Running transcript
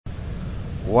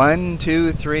1,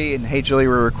 2, 3, and hey, Julie,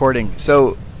 we're recording.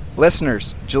 So,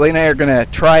 listeners, Julie and I are going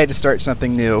to try to start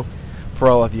something new for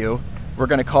all of you. We're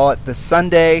going to call it the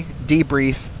Sunday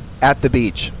Debrief at the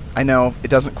Beach. I know it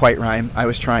doesn't quite rhyme. I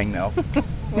was trying, though.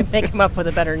 Make him up with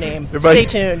a better name. Stay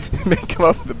tuned. Make him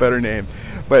up with a better name.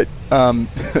 But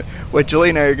what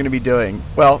Julie and I are going to be doing,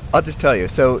 well, I'll just tell you.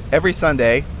 So, every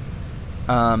Sunday,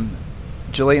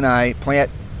 Julie and I plant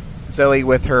Zoe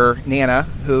with her Nana,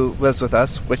 who lives with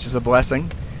us, which is a blessing.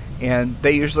 And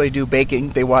they usually do baking.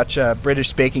 They watch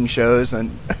British baking shows.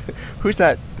 And who's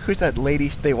that lady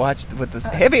they watch with this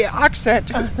heavy accent?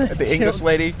 The English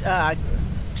lady?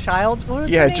 Childs? What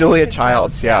was her name? Julia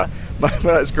Childs, yeah.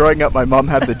 When I was growing up, my mom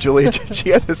had the Julia. She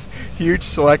had this huge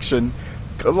selection.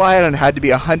 Lion had to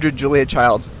be 100 Julia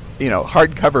Childs,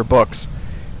 hardcover books.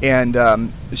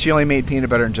 And she only made peanut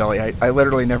butter and jelly. I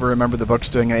literally never remember the books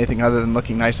doing anything other than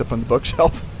looking nice up on the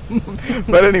bookshelf.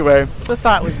 But anyway. The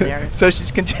thought was there. So she's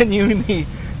continuing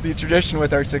the tradition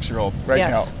with our 6-year-old right now.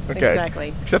 Yes, okay.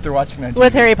 Exactly. Except they're watching on TV.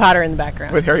 With Harry Potter in the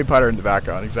background. With Harry Potter in the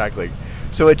background, exactly.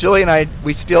 So with Julie and I,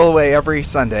 we steal away every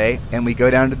Sunday, and we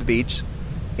go down to the beach,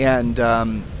 and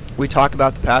we talk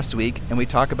about the past week, and we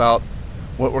talk about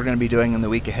what we're going to be doing in the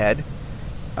week ahead.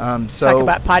 Talk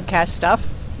about podcast stuff.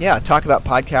 Yeah, talk about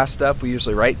podcast stuff. We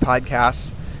usually write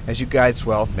podcasts. As you guys,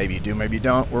 well, maybe you do, maybe you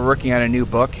don't. We're working on a new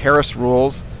book. Harris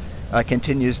Rules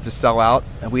continues to sell out.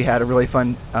 And we had a really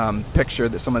fun picture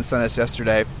that someone sent us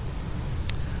yesterday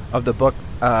of the book,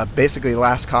 basically the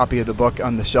last copy of the book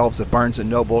on the shelves of Barnes &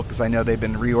 Noble, because I know they've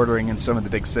been reordering in some of the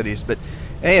big cities. But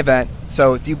in any event,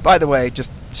 so if you, by the way,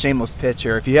 just shameless pitch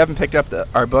here, if you haven't picked up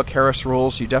our book, Harris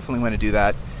Rules, you definitely want to do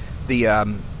that. The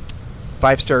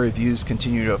 5-star reviews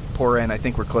continue to pour in. I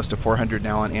think we're close to 400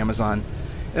 now on Amazon.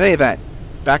 In any event,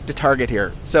 back to Target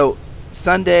here. So,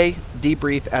 Sunday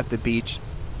Debrief at the Beach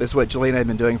is what Julie and I have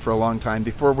been doing for a long time.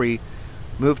 Before we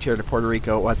moved here to Puerto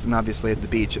Rico, it wasn't obviously at the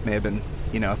beach. It may have been,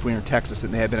 if we were in Texas, it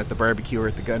may have been at the barbecue or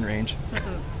at the gun range.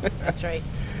 That's right.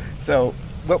 So,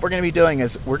 what we're going to be doing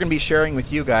is we're going to be sharing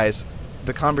with you guys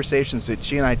the conversations that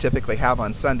she and I typically have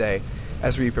on Sunday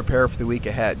as we prepare for the week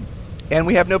ahead. And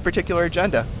we have no particular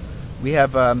agenda. We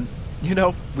have,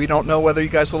 we don't know whether you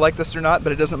guys will like this or not,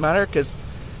 but it doesn't matter, because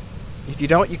if you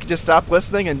don't, you can just stop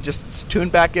listening and just tune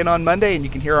back in on Monday, and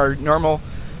you can hear our normal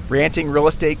ranting real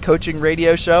estate coaching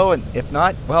radio show. And if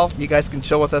not, well, you guys can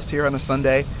chill with us here on a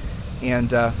Sunday. And,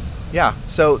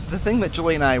 so the thing that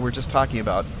Julie and I were just talking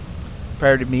about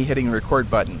prior to me hitting the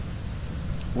record button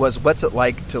was what's it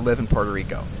like to live in Puerto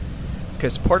Rico.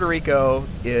 Because Puerto Rico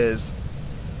is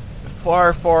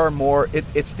far, far more,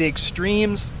 it's the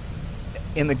extremes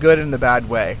in the good and the bad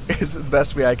way is the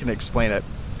best way I can explain it.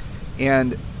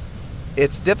 And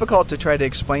it's difficult to try to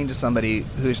explain to somebody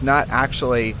who's not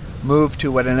actually moved to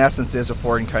what in essence is a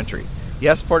foreign country.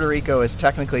 Yes, Puerto Rico is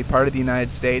technically part of the United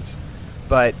States,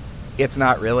 but it's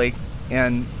not really.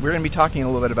 And we're going to be talking a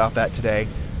little bit about that today.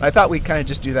 I thought we'd kind of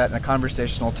just do that in a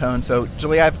conversational tone. So,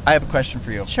 Julie, I have a question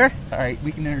for you. Sure. All right,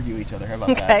 we can interview each other. How about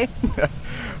that? Okay.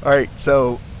 All right,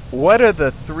 so what are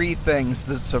the 3 things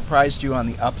that surprised you on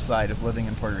the upside of living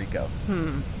in Puerto Rico?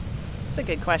 That's a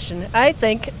good question. I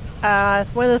think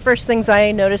one of the first things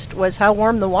I noticed was how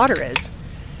warm the water is.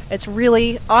 It's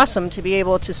really awesome to be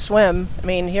able to swim. I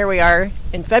mean, here we are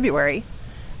in February,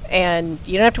 and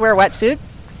you don't have to wear a wetsuit,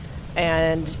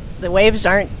 and the waves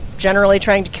aren't generally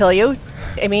trying to kill you.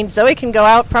 I mean, Zoe can go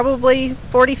out probably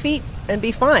 40 feet and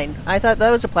be fine. I thought that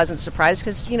was a pleasant surprise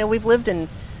because, we've lived in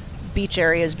beach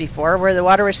areas before where the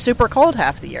water was super cold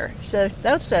half the year. So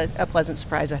that was a pleasant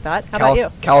surprise, I thought. How about you?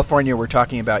 California, we're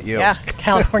talking about you. Yeah,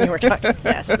 California, we're talking.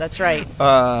 Yes, that's right.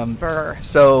 Brr.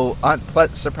 So,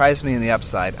 surprised me in the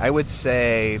upside. I would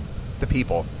say the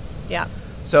people. Yeah.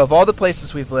 So, of all the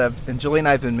places we've lived, and Julie and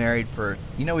I have been married for,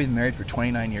 we've been married for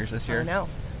 29 years this year. I know.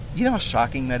 You know how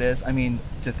shocking that is? I mean,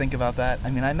 to think about that. I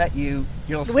mean, I met you.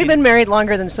 We've been married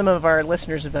longer than some of our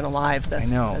listeners have been alive. I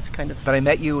know. That's kind of. But I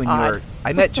met you when odd.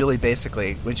 I met Julie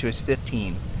basically when she was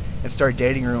 15, and started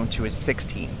dating her when she was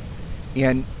 16.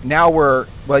 And now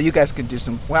you guys can do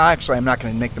some. Well, actually, I'm not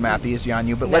going to make the math easy on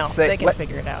you, but let's say they can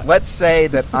figure it out. Let's say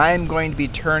that I'm going to be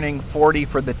turning 40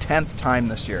 for the 10th time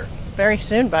this year. Very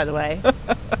soon, by the way.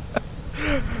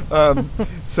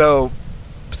 So.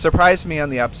 Surprised me on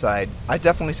the upside. I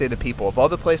definitely say the people. Of all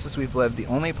the places we've lived, the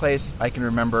only place I can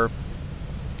remember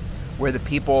where the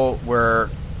people were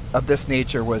of this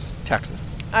nature was Texas.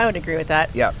 I would agree with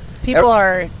that. Yeah. People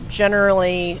are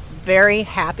generally very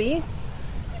happy,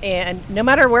 and no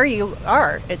matter where you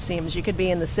are, it seems. You could be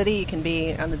in the city, you can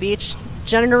be on the beach.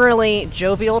 Generally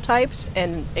jovial types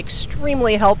and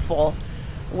extremely helpful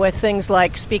with things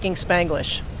like speaking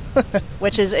Spanglish.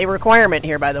 which is a requirement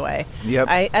here, by the way. Yep.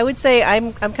 I would say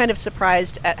I'm kind of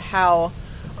surprised at how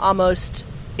almost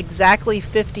exactly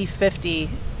 50-50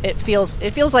 it feels.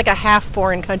 It feels like a half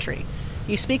foreign country.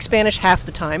 You speak Spanish half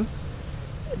the time.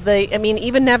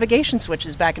 Even navigation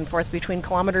switches back and forth between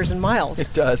kilometers and miles.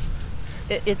 It does.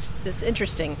 It's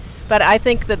interesting, but I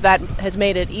think that has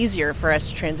made it easier for us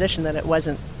to transition. That it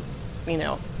wasn't,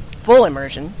 full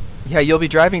immersion. Yeah, you'll be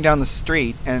driving down the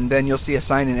street, and then you'll see a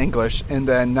sign in English, and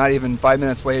then not even 5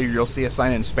 minutes later, you'll see a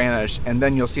sign in Spanish, and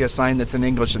then you'll see a sign that's in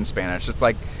English and Spanish. It's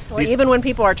like... even when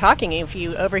people are talking, if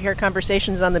you overhear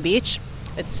conversations on the beach,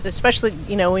 it's especially,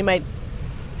 we might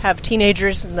have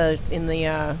teenagers in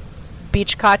the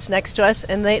beach cots next to us,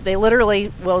 and they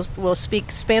literally will speak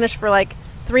Spanish for like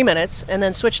 3 minutes, and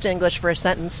then switch to English for a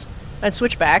sentence, and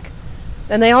switch back,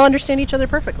 and they all understand each other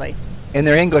perfectly. And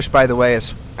their English, by the way,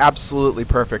 is absolutely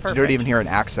perfect. You don't even hear an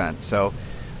accent. So,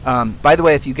 by the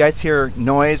way, if you guys hear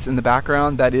noise in the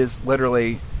background, that is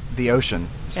literally the ocean.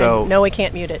 So and no, we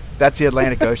can't mute it. That's the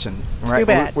Atlantic Ocean. Right? Too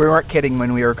bad. We weren't kidding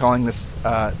when we were calling this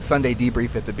Sunday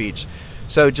debrief at the beach.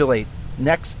 So, Julie,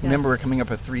 next, yes. Remember we're coming up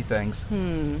with 3 things.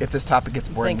 If this topic gets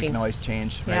boring, we can always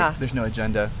change. Right? Yeah. There's no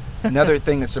agenda. Another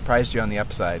thing that surprised you on the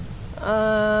upside.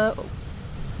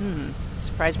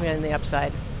 Surprised me on the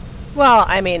upside. Well,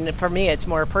 for me, it's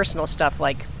more personal stuff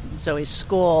like Zoe's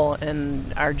school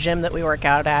and our gym that we work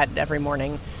out at every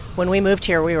morning. When we moved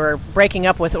here, we were breaking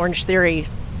up with Orange Theory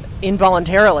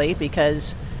involuntarily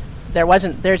because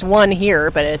there's one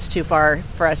here, but it's too far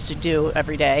for us to do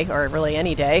every day or really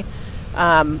any day.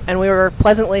 And we were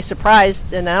pleasantly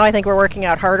surprised, and now I think we're working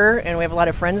out harder, and we have a lot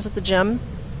of friends at the gym.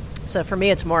 So for me,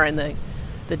 it's more in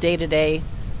the day-to-day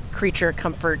creature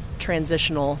comfort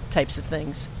transitional types of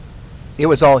things. It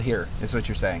was all here, is what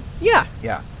you're saying. Yeah.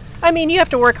 Yeah. You have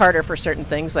to work harder for certain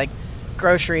things, like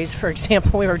groceries, for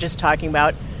example. We were just talking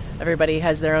about everybody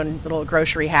has their own little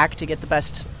grocery hack to get the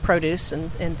best produce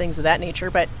and things of that nature,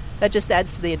 but that just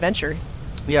adds to the adventure.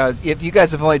 Yeah, if you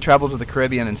guys have only traveled to the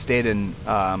Caribbean and stayed in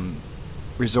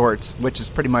resorts, which is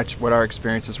pretty much what our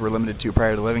experiences were limited to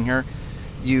prior to living here,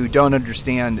 you don't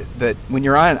understand that when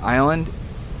you're on an island,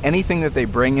 anything that they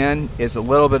bring in is a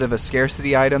little bit of a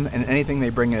scarcity item, and anything they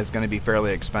bring in is going to be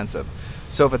fairly expensive.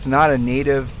 So if it's not a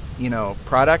native,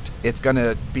 product, it's going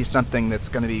to be something that's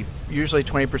going to be usually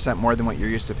 20% more than what you're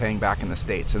used to paying back in the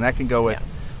States. And that can go with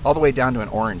all the way down to an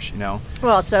orange,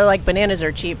 Well, so like bananas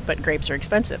are cheap, but grapes are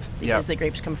expensive because the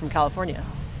grapes come from California.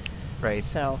 Right.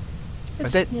 So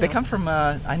but they come from,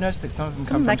 I noticed that some of them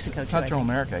come Mexico from Central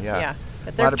America, Yeah.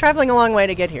 But they're traveling a long way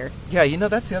to get here. Yeah,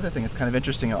 that's the other thing that's kind of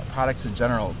interesting about products in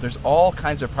general. There's all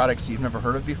kinds of products you've never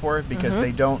heard of before because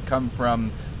they don't come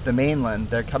from the mainland.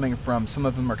 Some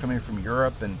of them are coming from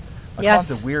Europe and all kinds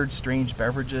of weird, strange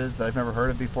beverages that I've never heard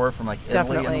of before from like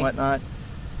Italy and whatnot.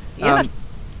 Yeah.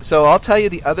 So I'll tell you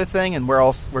the other thing, and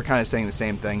we're kind of saying the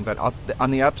same thing, but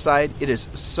on the upside, it is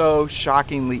so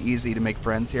shockingly easy to make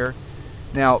friends here.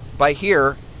 Now, by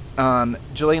here,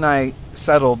 Julie and I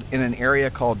settled in an area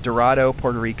called Dorado,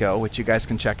 Puerto Rico, which you guys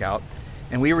can check out.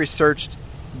 And we researched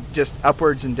just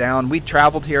upwards and down. We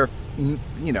traveled here,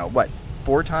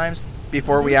 4 times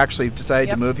before we actually decided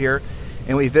to move here.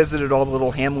 And we visited all the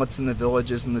little hamlets and the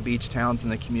villages and the beach towns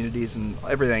and the communities and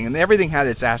everything. And everything had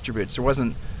its attributes. There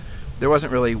wasn't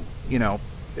really,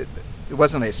 it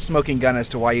wasn't a smoking gun as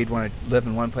to why you'd want to live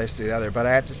in one place or the other. But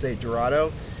I have to say,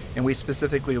 Dorado, and we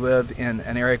specifically live in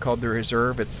an area called the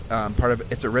Reserve. It's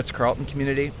it's a Ritz-Carlton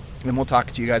community, and we'll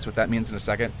talk to you guys what that means in a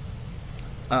second.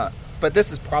 But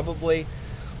this is probably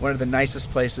one of the nicest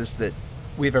places that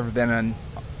we've ever been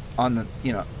on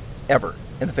the ever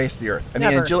in the face of the earth. I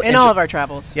mean, in all of our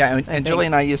travels. Yeah, and Julie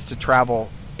and I used to travel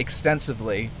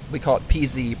extensively. We call it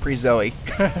PZ, pre-Zoe.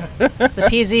 The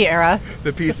PZ era.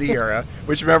 The PZ era,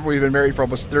 which remember we've been married for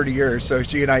almost 30 years, so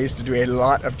she and I used to do a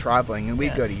lot of traveling, and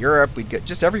we'd go to Europe, we'd go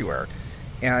just everywhere.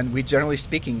 And we, generally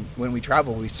speaking, when we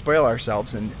travel, we spoil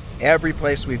ourselves, and every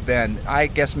place we've been, I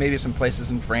guess maybe some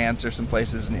places in France or some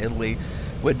places in Italy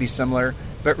would be similar,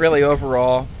 but really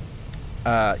overall,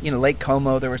 Lake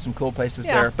Como, there were some cool places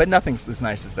there, but nothing's as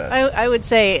nice as this. I would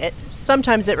say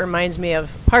sometimes it reminds me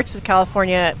of parts of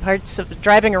California, parts of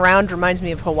driving around reminds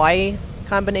me of Hawaii,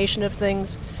 combination of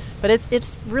things, but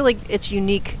it's really its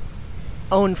unique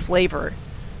own flavor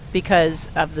because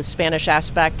of the Spanish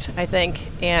aspect, I think,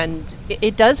 and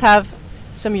it does have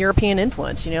some European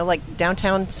influence, like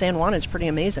downtown San Juan is pretty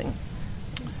amazing.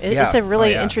 It's a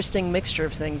really interesting mixture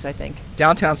of things, I think.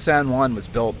 Downtown San Juan was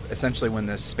built essentially when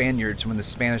the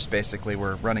Spanish basically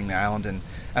were running the island, and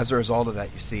as a result of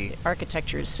that, you see... The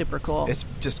architecture is super cool. It's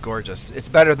just gorgeous. It's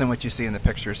better than what you see in the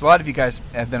pictures. A lot of you guys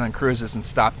have been on cruises and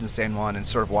stopped in San Juan and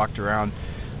sort of walked around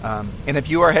And if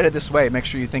you are headed this way, make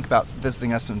sure you think about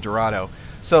visiting us in Dorado.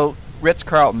 So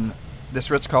Ritz-Carlton, this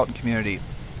Ritz-Carlton community,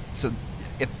 so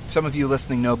if some of you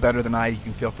listening know better than I, you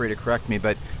can feel free to correct me,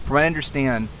 but from what I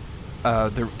understand,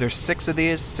 there's 6 of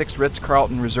these, 6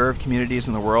 Ritz-Carlton reserve communities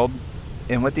in the world,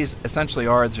 and what these essentially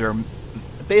are, they're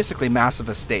basically massive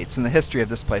estates, and the history of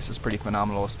this place is pretty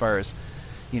phenomenal as far as,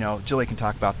 Julie can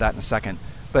talk about that in a second.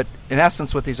 But in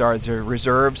essence, what these are is they're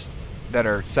reserves that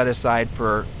are set aside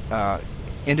for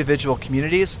individual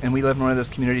communities, and we live in one of those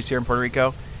communities here in Puerto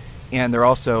Rico, and they're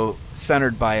also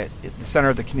centered by it. The center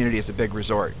of the community is a big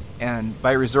resort, and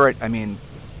by resort, I mean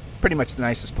pretty much the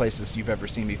nicest places you've ever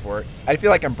seen before. I feel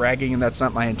like I'm bragging, and that's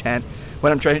not my intent.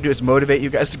 What I'm trying to do is motivate you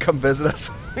guys to come visit us.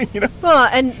 Well,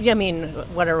 and I mean,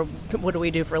 what do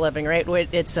we do for a living, right?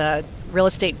 It's a real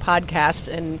estate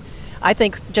podcast, and I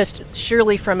think just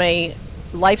surely from a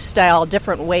lifestyle,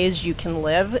 different ways you can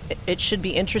live, it should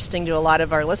be interesting to a lot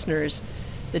of our listeners,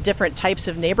 the different types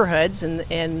of neighborhoods, and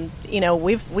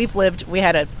we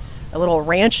had a little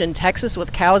ranch in Texas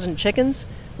with cows and chickens.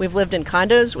 We've lived in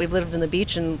condos. We've lived in the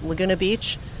beach in Laguna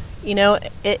Beach.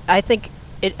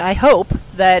 I hope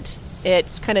that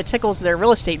it kind of tickles their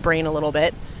real estate brain a little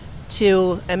bit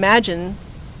to imagine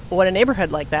what a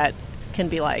neighborhood like that can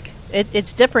be like.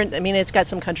 It's different. I mean, it's got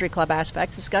some country club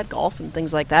aspects. It's got golf and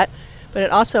things like that, but it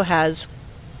also has,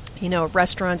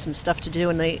 restaurants and stuff to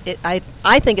do. And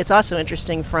I think it's also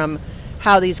interesting from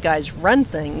how these guys run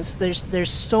things. There's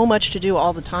so much to do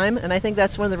all the time, and I think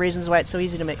that's one of the reasons why it's so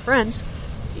easy to make friends.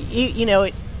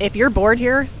 If you're bored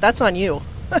here, that's on you.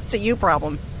 That's a you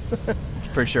problem.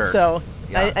 For sure. So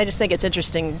yeah. I just think it's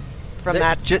interesting from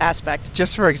that aspect.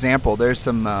 Just for example, there's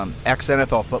some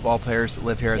ex-NFL football players that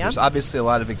live here. Yep. There's obviously a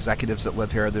lot of executives that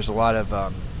live here. There's a lot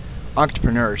of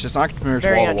entrepreneurs, just entrepreneurs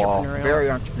Very wall to wall. entrepreneurial. Very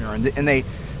entrepreneurial. And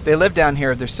they live down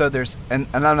here. And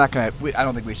I'm not going to, I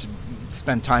don't think we should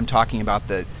spend time talking about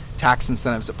the tax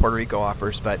incentives that Puerto Rico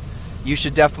offers, but you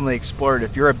should definitely explore it.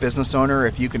 If you're a business owner,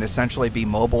 if you can essentially be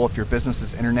mobile, if your business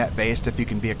is internet-based, if you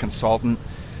can be a consultant,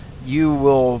 you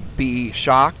will be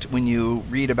shocked when you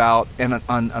read about, in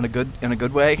a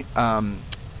good way,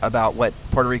 about what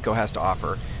Puerto Rico has to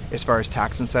offer as far as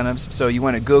tax incentives. So you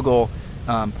want to Google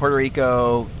Puerto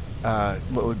Rico,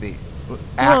 what would be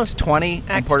Act 20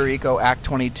 in Puerto Rico, Act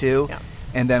 22, yeah.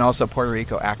 And then also Puerto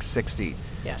Rico Act 60.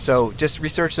 Yes. So just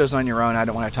research those on your own. I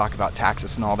don't want to talk about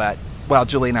taxes and all that while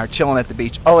Julie and I are chilling at the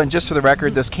beach. Oh, and just for the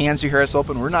record, those cans you hear us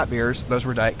open, we're not beers. Those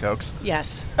were Diet Cokes.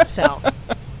 Yes. So.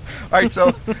 All right,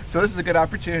 so this is a good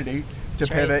opportunity to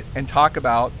pivot and talk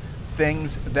about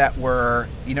things that were,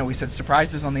 we said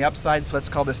surprises on the upside, so let's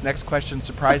call this next question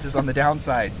surprises on the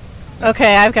downside.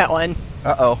 Okay, I've got one.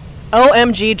 Uh-oh.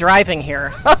 OMG driving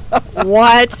here.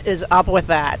 What is up with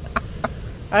that?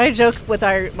 I joke with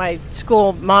my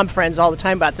school mom friends all the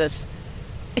time about this.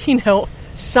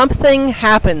 Something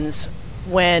happens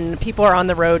when people are on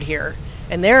the road here.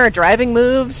 And there are driving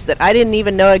moves that I didn't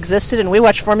even know existed, and we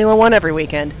watch Formula One every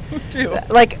weekend. Too.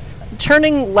 Like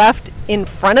turning left in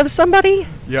front of somebody?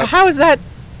 Yep. How is that?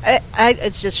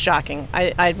 It's just shocking.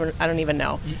 I don't even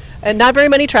know. And not very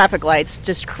many traffic lights,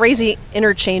 just crazy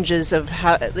interchanges of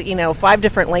 5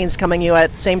 different lanes coming you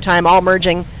at the same time, all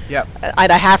merging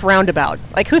at a half roundabout.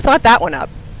 Like, who thought that one up?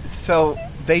 So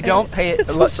they don't pay it.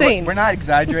 It's insane. We're not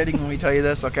exaggerating when we tell you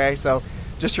this, okay? So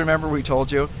just remember we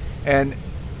told you. And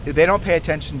they don't pay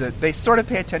attention to, they sort of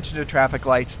pay attention to traffic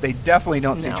lights. They definitely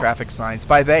don't see traffic signs.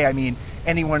 By they, I mean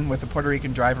anyone with a Puerto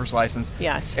Rican driver's license.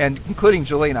 Yes. And including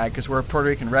Julie and I, because we're Puerto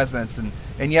Rican residents. And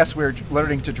yes, we're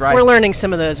learning to drive. We're learning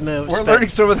some of those moves. We're learning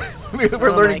some of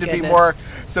we're learning to goodness. be more.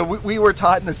 So we were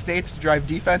taught in the States to drive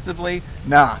defensively.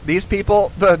 Nah, these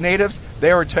people, the natives,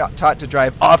 they were taught to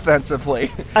drive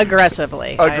offensively.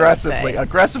 Aggressively.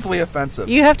 Aggressively offensive.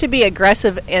 You have to be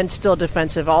aggressive and still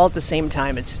defensive all at the same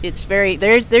time. It's very,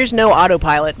 there's no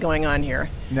autopilot going on here.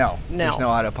 No, there's no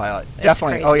autopilot. It's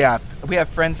Definitely. crazy. Oh, yeah. We have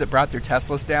friends that brought their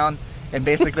Teslas down, and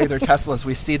basically their Teslas,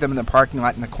 we see them in the parking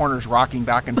lot in the corners rocking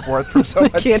back and forth from so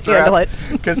much can't handle stress.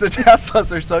 it. Because the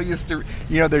Teslas are so used to,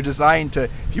 they're designed to,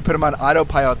 if you put them on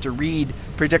autopilot, to read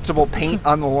predictable paint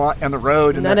on the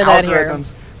road, and None their of that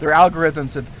algorithms. Their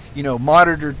algorithms have,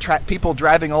 monitored people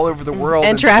driving all over the world.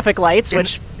 And traffic lights,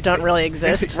 which don't really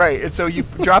exist. Right. And so you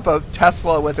drop a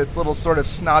Tesla with its little sort of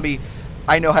snobby,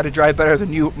 I know how to drive better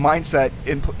than you mindset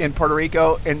in Puerto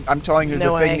Rico, and I'm telling you,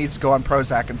 the thing needs to go on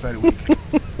Prozac inside a week.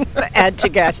 Add to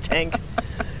gas tank.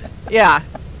 Yeah,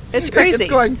 it's crazy.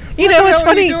 It's going, it's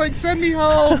funny. Are you doing? Send me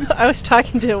home. I was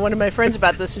talking to one of my friends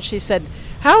about this, and she said,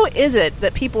 how is it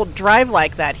that people drive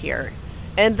like that here?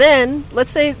 And then,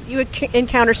 let's say you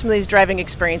encounter some of these driving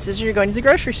experiences, and you're going to the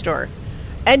grocery store.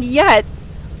 And yet,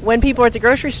 when people are at the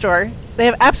grocery store, They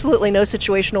have absolutely no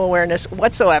situational awareness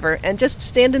whatsoever, and just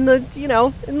stand in the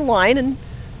in the line and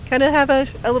kind of have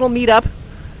a little meetup.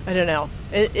 I don't know.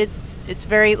 It's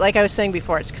very, like I was saying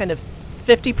before, it's kind of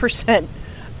 50%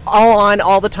 all on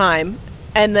all the time,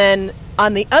 and then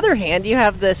on the other hand, you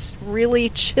have this really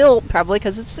chill, probably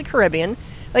because it's the Caribbean.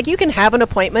 Like, you can have an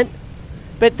appointment,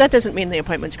 but that doesn't mean the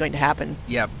appointment's going to happen.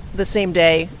 Yep. The same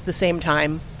day, the same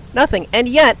time, nothing. And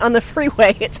yet, on the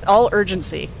freeway, it's all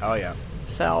urgency. Oh, yeah.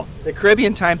 So the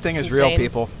Caribbean time thing is insane. real,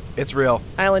 people. It's real.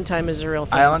 Island time is a real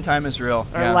thing. Island time is real.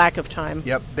 Or lack of time.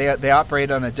 Yep. They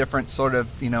operate on a different sort of,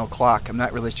 clock. I'm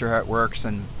not really sure how it works.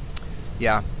 And,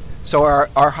 yeah. So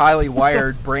our highly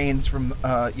wired brains from,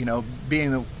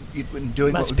 being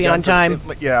doing must what be we've on done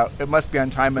time. It must be on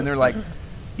time. And they're like,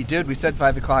 dude, we said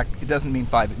 5 o'clock. It doesn't mean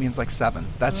 5. It means like 7.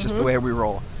 That's just the way we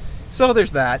roll. So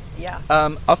there's that. Yeah.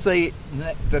 I'll say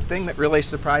the thing that really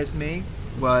surprised me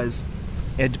was,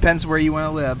 it depends where you want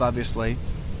to live, obviously,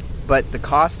 but the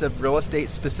cost of real estate,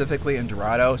 specifically in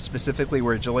Dorado, specifically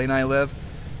where Julie and I live,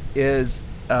 is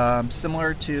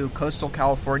similar to coastal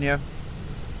California.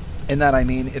 In that, I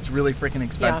mean, it's really freaking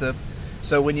expensive. Yeah.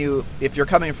 So if you're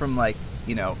coming from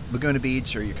Laguna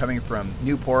Beach, or you're coming from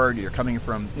Newport, or you're coming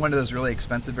from one of those really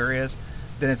expensive areas,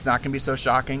 then it's not going to be so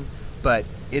shocking. But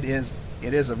it is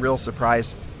a real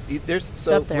surprise.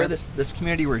 Where this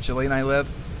community where Julie and I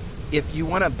live, if you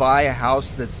want to buy a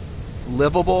house that's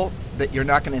livable, that you're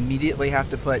not going to immediately have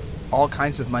to put all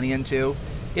kinds of money into,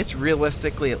 it's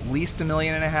realistically at least $1.5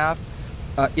 million.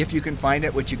 If you can find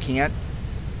it, which you can't.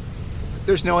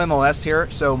 There's no MLS here,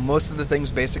 so most of the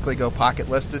things basically go pocket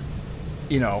listed.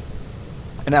 In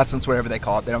essence, whatever they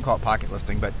call it. They don't call it pocket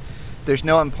listing, but there's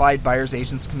no implied buyer's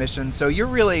agent's commission. So you're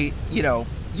really,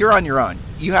 you're on your own.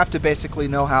 You have to basically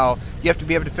you have to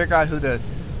be able to figure out who the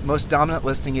most dominant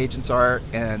listing agents are,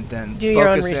 and then do your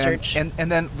own research. And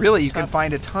then really you can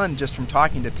find a ton just from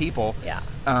talking to people. Yeah.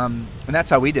 And that's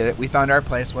how we did it. We found our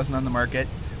place, wasn't on the market,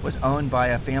 was owned by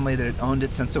a family that had owned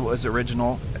it since it was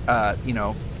original,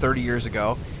 30 years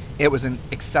ago. It was in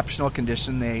exceptional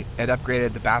condition. They had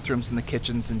upgraded the bathrooms and the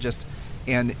kitchens,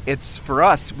 and it's, for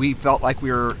us, we felt like we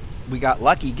got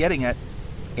lucky getting it,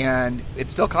 and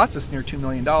it still cost us near $2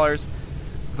 million.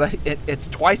 But it's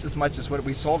twice as much as what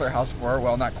we sold our house for.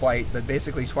 Well, not quite, but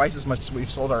basically twice as much as we've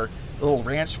sold our little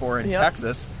ranch for in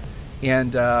Texas.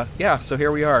 And so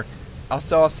here we are.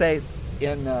 I'll say,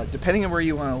 depending on where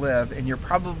you want to live, and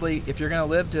if you're going to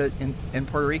live in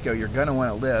Puerto Rico, you're going to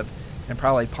want to live in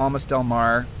probably Palmas del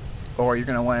Mar, or you're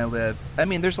going to want to live. I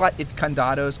mean, there's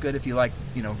Condado is good if you like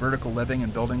vertical living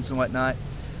and buildings and whatnot.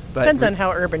 But depends on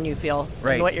how urban you feel,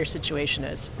 right, and what your situation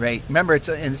is. Right. Remember, and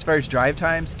as far as drive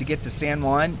times, to get to San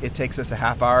Juan, it takes us a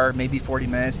half hour, maybe 40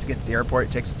 minutes. To get to the airport,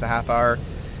 it takes us a half hour.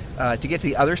 To get to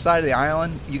the other side of the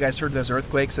island, you guys heard those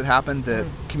earthquakes that happened. The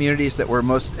communities that were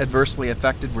most adversely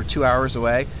affected were 2 hours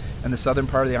away in the southern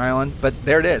part of the island. But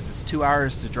there it is. It's 2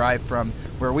 hours to drive from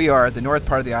where we are, the north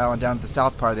part of the island, down to the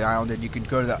south part of the island, and you can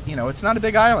go to it's not a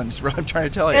big island, is what I'm trying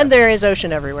to tell you. And there is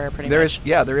ocean everywhere, pretty much.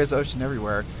 There is ocean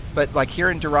everywhere. But like here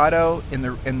in Dorado, in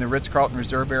the Ritz-Carlton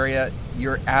Reserve area,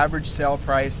 your average sale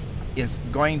price is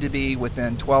going to be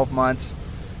within 12 months.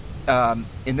 And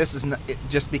this is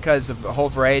just because of a whole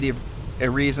variety of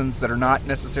reasons that are not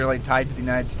necessarily tied to the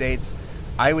United States.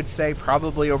 I would say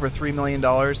probably over $3 million.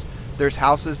 There's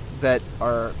houses that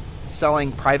are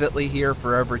selling privately here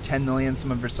for over $10 million.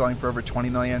 Some of them are selling for over $20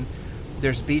 million.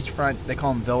 There's beachfront, they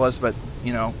call them villas, but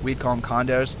we'd call them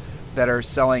condos, that are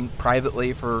selling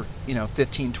privately for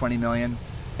 15, 20 million.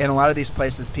 And a lot of these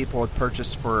places people have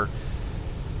purchased for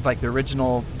like the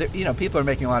original, people are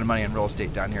making a lot of money in real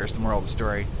estate down here is the moral of the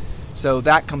story. So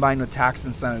that combined with tax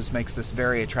incentives makes this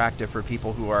very attractive for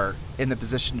people who are in the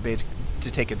position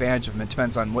to take advantage of them. It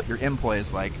depends on what your employ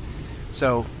is like.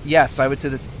 So yes, I would say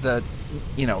that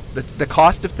the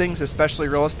cost of things, especially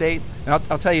real estate, and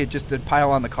I'll tell you just to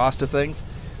pile on the cost of things,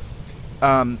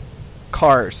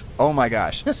 cars. Oh my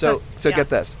gosh. So yeah. Get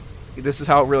this. This is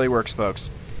how it really works, folks.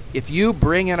 If you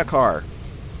bring in a car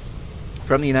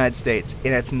from the United States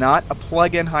and it's not a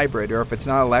plug-in hybrid, or if it's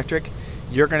not electric,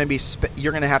 you're going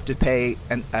to have to pay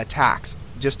a tax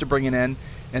just to bring it in,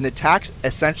 and the tax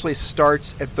essentially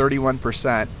starts at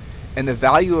 31%, and the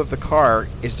value of the car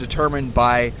is determined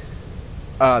by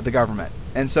the government.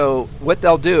 And so what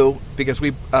they'll do, because we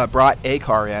brought a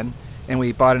car in and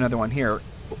we bought another one here,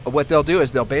 what they'll do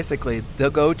is they'll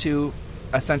go to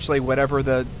essentially whatever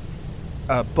the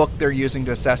book they're using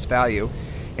to assess value,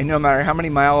 and no matter how many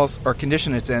miles or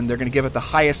condition it's in, they're going to give it the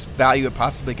highest value it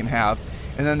possibly can have,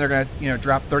 and then they're going to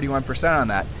drop 31% on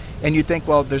that. And you think,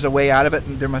 well, there's a way out of it,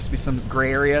 and there must be some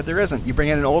gray area. There isn't. You bring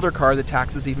in an older car, the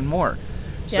tax is even more.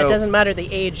 Yeah, So, it doesn't matter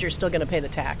the age, you're still going to pay the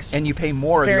tax. and you pay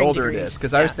more the Varying older it degrees. is.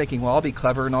 Because I was Yeah. thinking, well, I'll be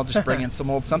clever and I'll just bring in some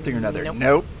old something or another.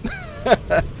 Nope.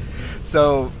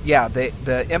 So, yeah,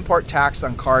 the import tax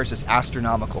on cars is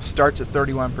astronomical. Starts at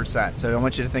 31%. So I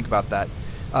want you to think about that.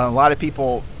 A lot of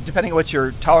people, depending on what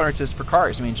your tolerance is for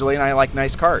cars. I mean, Julie and I like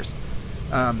nice cars.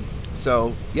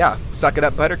 So, yeah, suck it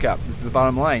up, Buttercup. This is the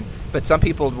bottom line. But some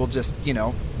people will just,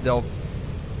 they'll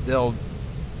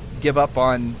give up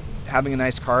on having a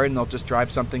nice car and they'll just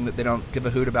drive something that they don't give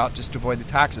a hoot about just to avoid the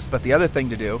taxes. But the other thing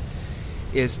to do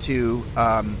is to,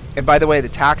 and by the way, the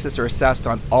taxes are assessed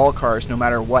on all cars no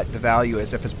matter what the value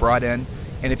is if it's brought in.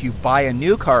 And if you buy a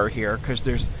new car here, because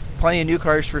there's plenty of new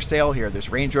cars for sale here. There's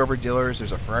Range Rover dealers,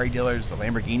 there's a Ferrari dealer, there's a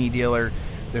Lamborghini dealer,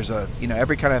 there's a,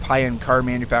 every kind of high-end car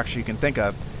manufacturer you can think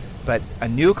of. But a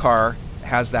new car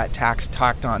has that tax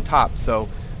tacked on top. So,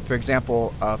 for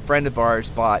example, a friend of ours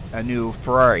bought a new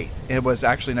Ferrari. It was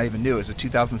actually not even new. It was a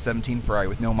 2017 Ferrari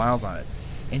with no miles on it.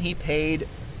 And he paid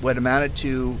what amounted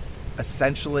to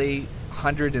essentially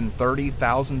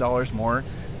 $130,000 more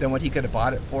than what he could have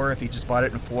bought it for if he just bought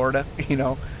it in Florida,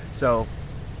 So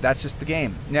that's just the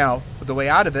game. Now, the way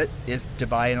out of it is to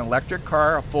buy an electric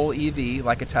car, a full EV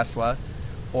like a Tesla,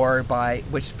 or buy,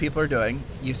 which people are doing.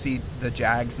 You see the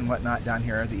Jags and whatnot down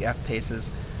here, the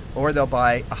F-Paces, or they'll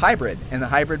buy a hybrid. And the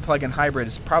hybrid plug-in hybrid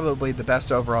is probably the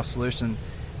best overall solution.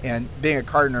 And being a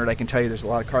car nerd, I can tell you there's a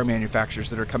lot of car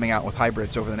manufacturers that are coming out with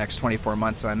hybrids over the next 24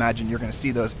 months. And I imagine you're going to see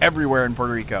those everywhere in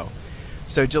Puerto Rico.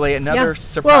 So, Julie, another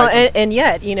surprise. Well, and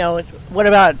yet, what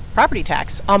about property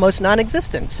tax? Almost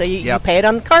non-existent. So you pay it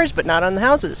on the cars, but not on the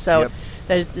houses. So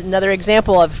there's another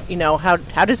example of,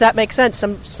 how does that make sense?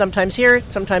 Sometimes here,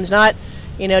 sometimes not,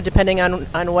 depending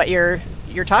on what you're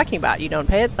talking about. You don't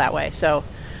pay it that way. So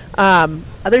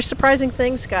other surprising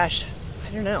things, gosh,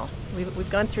 I don't know. We've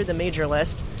gone through the major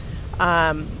list.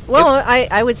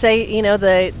 I would say,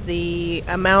 the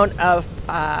amount of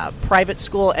private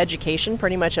school education,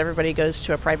 pretty much everybody goes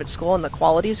to a private school and the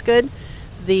quality's good.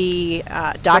 The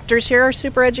doctors here are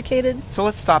super educated. So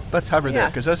let's hover there,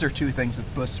 because those are two things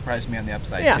that both surprised me on the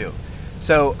upside too.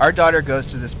 So our daughter goes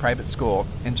to this private school,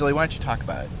 and Julie, why don't you talk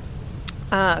about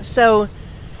it? So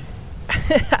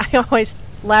I always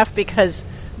laugh because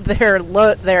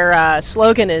their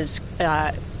slogan is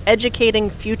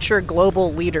educating future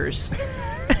global leaders.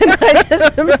 And I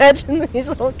just imagine these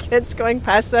little kids going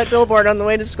past that billboard on the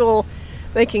way to school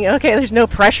thinking, okay, there's no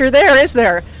pressure there, is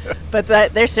there? But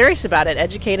they're serious about it,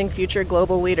 educating future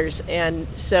global leaders. And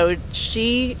so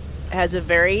she has a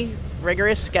very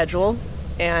rigorous schedule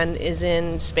and is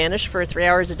in Spanish for 3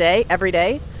 hours a day, every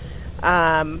day.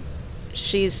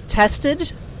 She's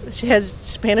tested. She has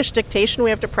Spanish dictation we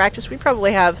have to practice. We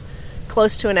probably have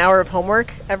close to an hour of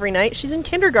homework every night. She's in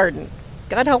kindergarten.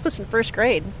 God help us, in first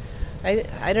grade.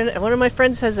 I don't know. One of my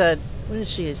friends has a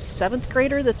 7th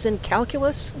grader that's in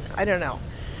calculus? I don't know.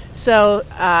 So,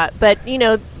 but,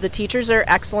 the teachers are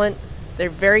excellent. They're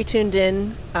very tuned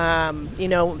in.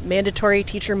 Mandatory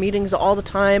teacher meetings all the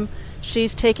time.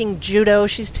 She's taking judo.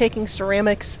 She's taking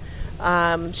ceramics.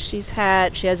 She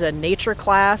has a nature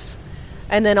class.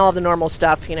 And then all the normal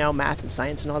stuff, math and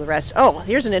science and all the rest. Oh,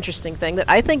 here's an interesting thing that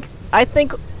I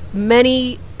think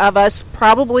many of us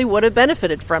probably would have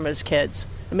benefited from as kids.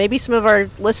 Maybe some of our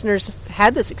listeners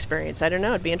had this experience. I don't know.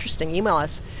 It'd be interesting. Email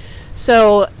us.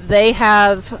 So they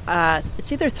have,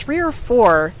 it's either 3 or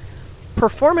 4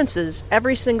 performances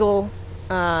every single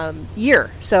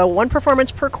year. So 1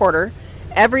 performance per quarter.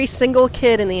 Every single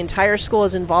kid in the entire school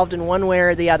is involved in one way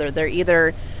or the other. They're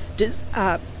either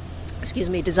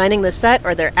designing the set,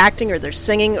 or they're acting, or they're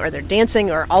singing, or they're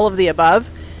dancing, or all of the above.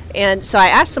 And so I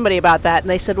asked somebody about that, and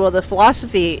they said, well, the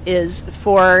philosophy is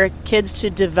for kids to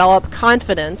develop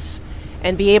confidence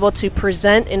and be able to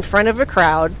present in front of a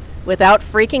crowd without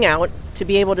freaking out, to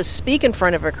be able to speak in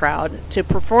front of a crowd, to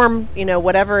perform,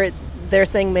 whatever their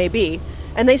thing may be.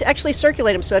 And they actually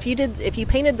circulate them. So if you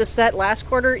painted the set last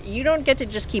quarter, you don't get to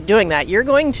just keep doing that. You're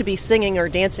going to be singing or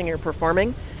dancing or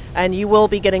performing, and you will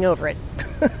be getting over it.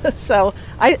 So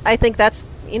I think that's,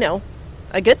 a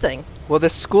good thing. Well,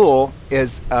 this school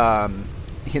is,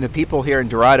 people here in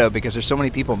Dorado, because there's so many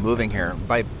people moving here.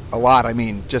 By a lot, I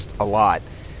mean just a lot.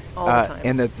 All the time.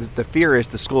 And the fear is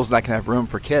the school's not going to have room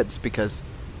for kids because,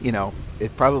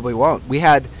 it probably won't. We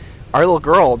had our little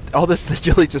girl, all this that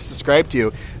Julie just described to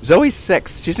you. Zoe's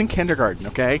 6. She's in kindergarten,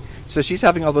 okay? So she's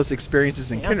having all those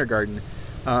experiences in kindergarten.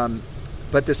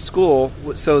 But the school,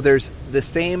 so there's the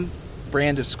same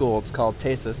brand of school. It's called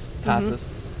TASIS,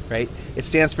 right? It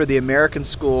stands for the American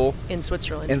School in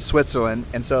Switzerland. And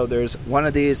so there's one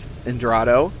of these in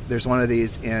Dorado. There's one of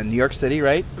these in New York City,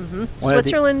 right? Mm-hmm.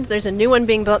 Switzerland. There's a new one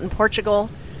being built in Portugal.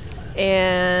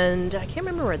 and I can't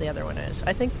remember where the other one is.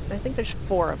 I think there's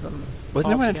 4 of them. Wasn't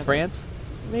there one in altogether. France?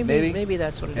 Maybe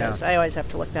that's what it is. I always have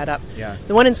to look that up. Yeah.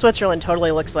 The one in Switzerland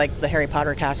totally looks like the Harry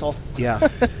Potter castle. Yeah.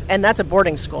 And that's a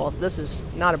boarding school. This is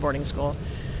not a boarding school.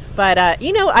 But,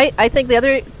 I think the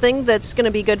other thing that's going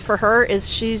to be good for her is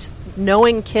she's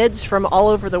knowing kids from all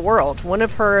over the world. One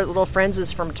of her little friends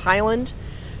is from Thailand.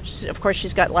 Of course,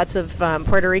 she's got lots of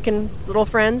Puerto Rican little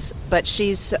friends. But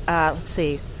she's, let's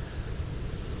see,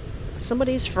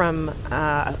 somebody's from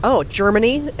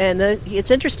Germany, and it's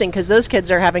interesting because those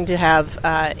kids are having to have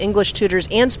English tutors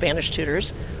and Spanish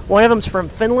tutors. One of them's from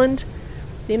Finland.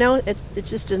 It's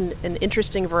just an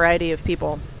interesting variety of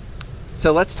people.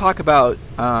 So let's talk about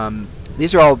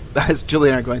these are all, as Julie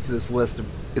and I are going through this list,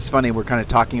 it's funny, we're kind of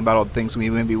talking about all the things we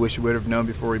maybe wish we would have known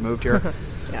before we moved here.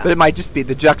 Yeah. But it might just be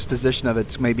the juxtaposition of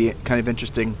it's maybe kind of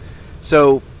interesting.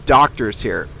 So doctors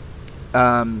here.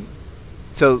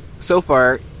 So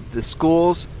far, the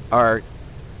schools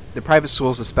the private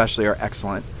schools especially are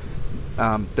excellent.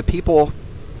 The people,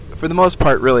 for the most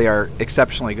part, really are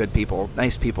exceptionally good people,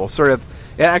 nice people.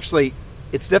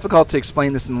 It's difficult to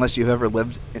explain this unless you've ever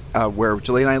lived where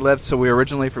Julie and I lived. So we were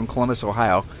originally from Columbus,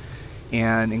 Ohio.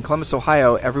 And in Columbus,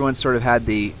 Ohio, everyone sort of had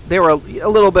they were a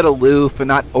little bit aloof and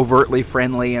not overtly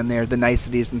friendly, and they're the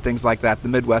niceties and things like that, the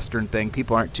Midwestern thing.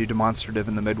 People aren't too demonstrative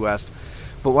in the Midwest.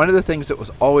 But one of the things that was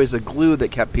always a glue that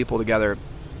kept people together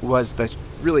was the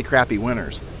really crappy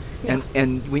winters. Yeah.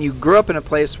 And when you grew up in a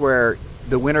place where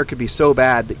the winter could be so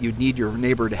bad that you'd need your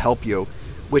neighbor to help you,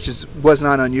 which was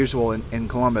not unusual in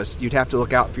Columbus, you'd have to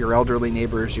look out for your elderly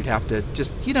neighbors. You'd have to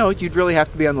you'd really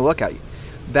have to be on the lookout.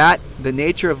 The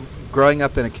nature of growing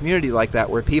up in a community like that,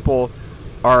 where people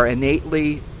are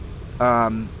innately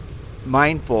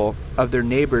mindful of their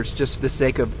neighbors just for the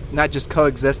sake of not just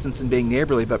coexistence and being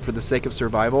neighborly, but for the sake of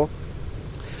survival,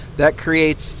 that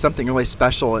creates something really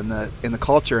special in the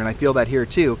culture. And I feel that here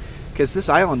too, because this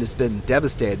island has been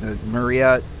devastated. The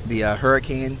Maria, the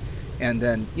hurricane, and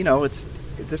then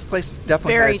this place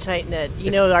definitely very tight knit.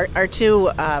 Our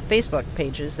 2 Facebook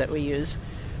pages that we use,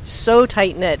 so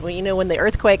tight knit. When the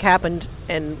earthquake happened,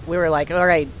 and we were like, all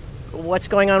right, what's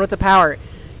going on with the power?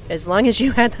 As long as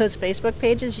you had those Facebook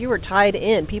pages, you were tied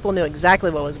in. People knew exactly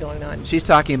what was going on. She's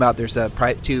talking about there's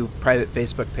 2 private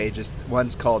Facebook pages.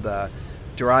 One's called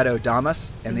Dorado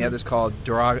Damas, and the other's called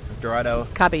Dorado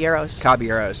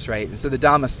Caballeros, right? And so the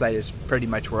Damas site is pretty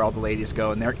much where all the ladies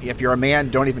go. And if you're a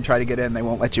man, don't even try to get in; they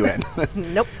won't let you in.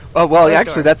 Nope. Oh well, Closed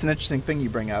actually, door. that's an interesting thing you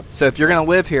bring up. So if you're going to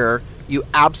live here, you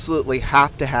absolutely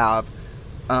have to have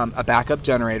a backup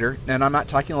generator. And I'm not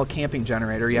talking a little camping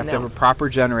generator. You have to have a proper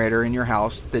generator in your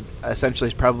house that essentially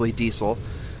is probably diesel.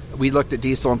 We looked at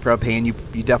diesel and propane.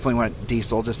 You definitely want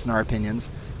diesel, just in our opinions.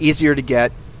 Easier to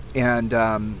get, and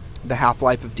the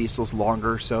half-life of diesel is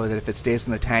longer, so that if it stays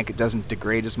in the tank, it doesn't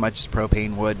degrade as much as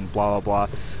propane would, and blah, blah,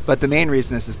 blah. But the main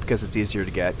reason is because it's easier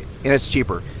to get, and it's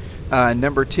cheaper.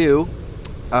 Number 2,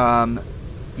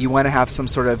 you want to have some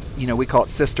sort of, we call it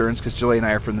cisterns, because Julie and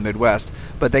I are from the Midwest,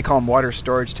 but they call them water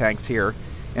storage tanks here.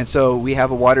 And so we have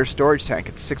a water storage tank.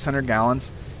 It's 600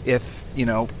 gallons. If,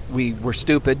 we were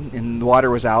stupid and the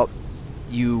water was out,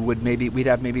 we'd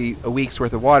have maybe a week's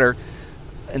worth of water.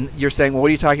 And you're saying, well, what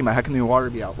are you talking about? How can the water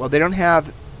be out? Well, they don't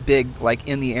have big,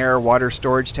 in-the-air water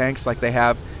storage tanks like they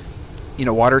have,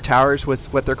 water towers was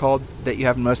what they're called, that you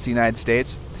have in most of the United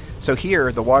States. So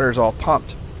here, the water is all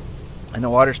pumped. And the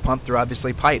water's pumped through,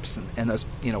 obviously, pipes. And those,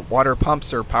 water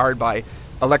pumps are powered by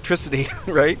electricity,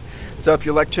 right? So if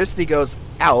your electricity goes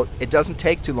out, it doesn't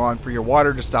take too long for your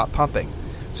water to stop pumping.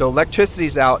 So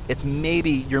electricity's out,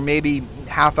 you're maybe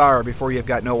half hour before you've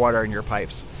got no water in your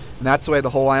pipes. And that's the way the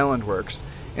whole island works.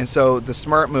 And so the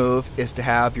smart move is to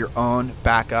have your own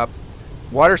backup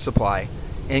water supply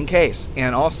in case.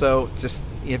 And also, just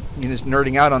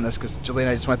nerding out on this, because Julie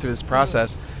and I just went through this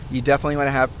process, you definitely want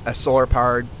to have a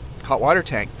solar-powered hot water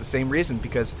tank. The same reason,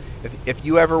 because if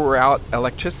you ever were out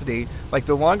electricity, like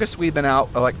the longest we've been out,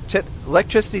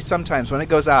 electricity sometimes, when it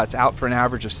goes out, it's out for an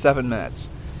average of 7 minutes.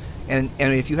 And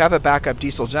if you have a backup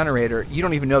diesel generator, you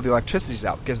don't even know the electricity's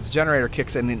out, because the generator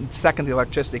kicks in, and the second the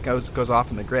electricity goes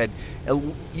off in the grid,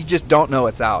 you just don't know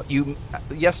it's out.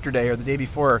 Yesterday or the day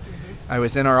before, I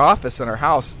was in our office in our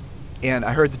house, and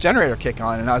I heard the generator kick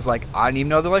on, and I was like, I didn't even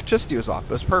know the electricity was off. It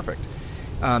was perfect.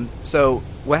 So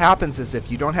what happens is, if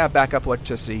you don't have backup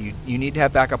electricity, you need to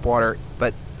have backup water,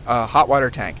 but a hot water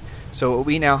tank. So what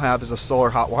we now have is a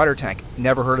solar hot water tank.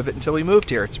 Never heard of it until we moved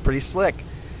here. It's pretty slick.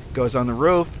 Goes on the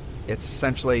roof. It's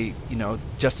essentially,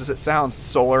 just as it sounds,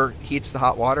 solar heats the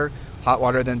hot water. Hot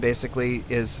water then basically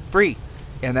is free.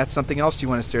 And that's something else you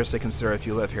want to seriously consider if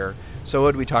you live here. So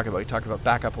what did we talk about? We talked about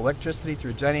backup electricity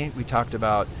through Jenny. We talked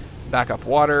about backup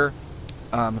water.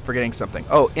 I'm forgetting something.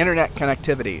 Oh, internet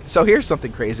connectivity. So here's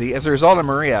something crazy. As a result of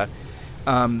Maria,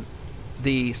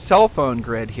 the cell phone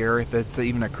grid here, if that's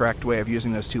even a correct way of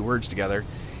using those two words together,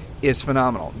 is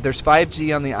phenomenal. There's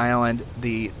 5G on the island.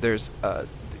 There's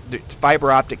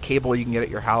fiber optic cable you can get at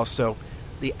your house. So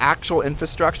the actual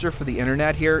infrastructure for the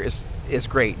internet here is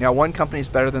great. Now, one company is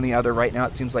better than the other. Right now,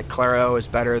 it seems like Claro is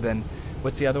better than,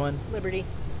 what's the other one? Liberty.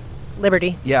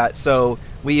 Yeah, so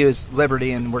we use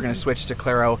Liberty, and we're going to switch to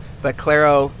Claro. But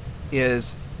Claro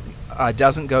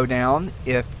doesn't go down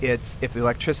if the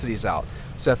electricity's out.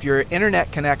 So if your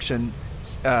internet connection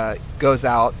goes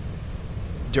out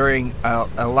during an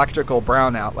electrical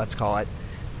brownout, let's call it,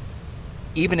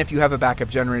 even if you have a backup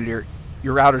generator,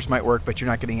 your routers might work, but you're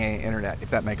not getting any internet, if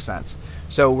that makes sense.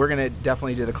 So we're going to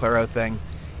definitely do the Claro thing.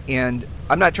 And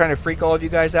I'm not trying to freak all of you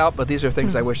guys out, but these are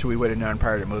things I wish we would have known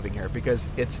prior to moving here, because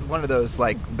it's one of those,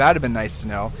 like, that would have been nice to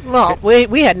know. Well,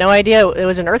 we had no idea it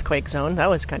was an earthquake zone. That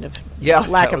was kind of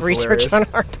lack of research hilarious on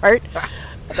our part.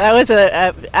 That was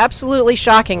absolutely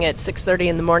shocking at 6:30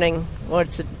 in the morning.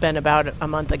 What's it been, about a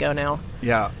month ago now?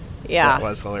 Yeah. Yeah. That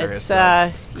was hilarious.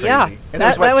 It's crazy. yeah. And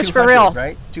that was for real.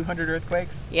 Right? 200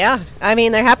 earthquakes? Yeah. I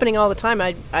mean, they're happening all the time.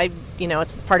 I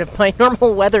it's part of my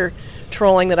normal weather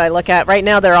trolling that I look at. Right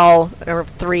now they're all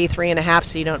 3.5,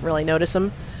 so you don't really notice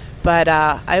them. But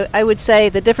I would say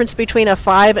the difference between a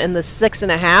 5 and the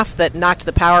 6.5 that knocked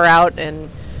the power out and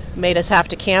made us have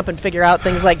to camp and figure out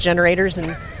things like generators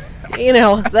and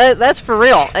that's for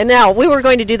real. And now we were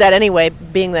going to do that anyway,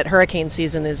 being that hurricane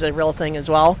season is a real thing as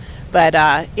well. But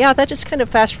that just kind of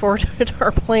fast forwarded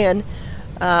our plan.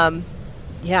 That's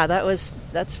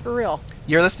for real.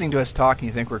 You're listening to us talk and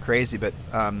you think we're crazy, but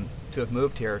to have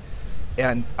moved here,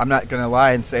 and I'm not going to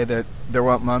lie and say that there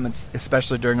weren't moments,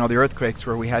 especially during all the earthquakes,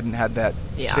 where we hadn't had that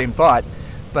same thought.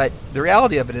 But the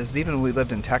reality of it is, even when we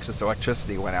lived in Texas,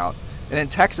 electricity went out. And in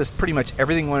Texas, pretty much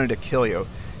everything wanted to kill you.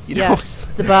 Yes,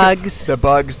 the bugs. The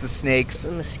bugs, the snakes.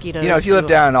 The mosquitoes. If you lived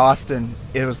down in Austin,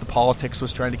 it was the politics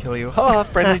was trying to kill you. Oh,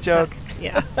 friendly joke.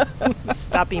 Yeah.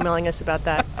 Stop emailing us about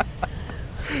that.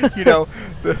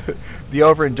 The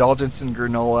overindulgence in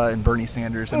granola and Bernie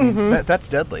Sanders. I mean, that's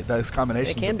deadly. Those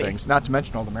combinations of things. Not to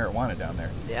mention all the marijuana down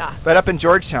there. Yeah. But up in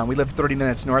Georgetown, we lived 30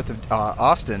 minutes north of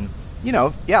Austin.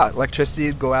 Electricity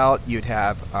would go out. You'd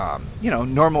have,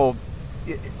 normal.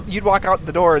 You'd walk out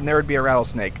the door and there would be a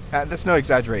rattlesnake. That's no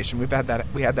exaggeration. We had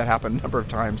that happen a number of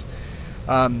times.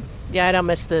 I don't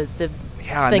miss the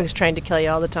things trying to kill you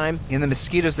all the time. And the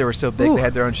mosquitoes, they were so big, they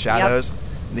had their own shadows. Yep.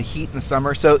 The heat in the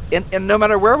summer. So, and no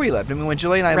matter where we lived, I mean, when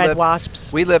Julie and I lived,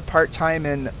 wasps. We lived part-time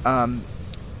in,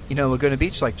 Laguna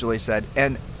Beach, like Julie said,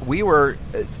 and we were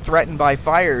threatened by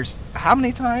fires. How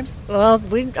many times? Well,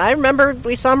 I remember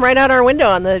we saw them right out our window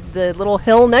on the little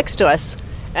hill next to us.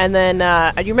 And then,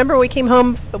 you remember we came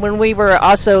home when we were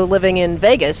also living in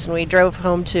Vegas, and we drove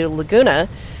home to Laguna,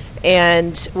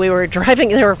 and we were driving,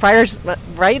 there were fires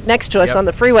right next to us on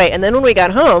the freeway, and then when we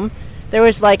got home, there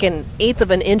was like 1/8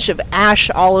 of an inch of ash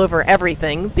all over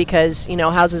everything because,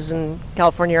 houses in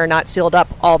California are not sealed up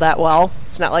all that well.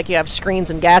 It's not like you have screens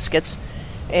and gaskets.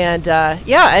 And,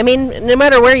 I mean, no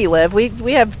matter where you live,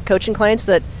 we have coaching clients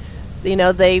that,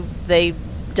 they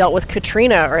dealt with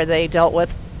Katrina or they dealt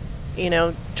with,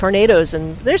 tornadoes,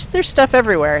 and there's stuff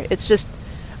everywhere. It's just,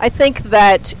 I think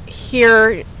that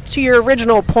here, to your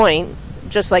original point,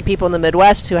 just like people in the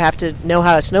Midwest who have to know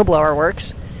how a snowblower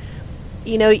works,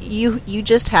 you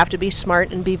just have to be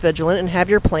smart and be vigilant and have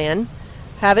your plan,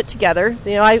 have it together.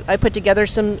 I put together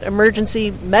some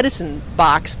emergency medicine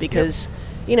box because,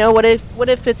 what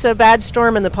if it's a bad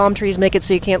storm and the palm trees make it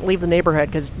so you can't leave the neighborhood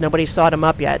because nobody sawed them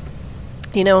up yet?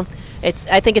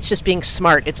 I think it's just being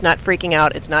smart. It's not freaking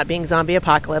out. It's not being zombie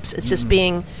apocalypse. It's just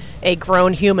being a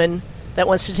grown human that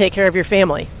wants to take care of your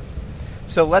family.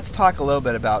 So let's talk a little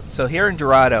bit about, here in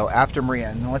Dorado, after Maria,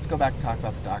 and let's go back and talk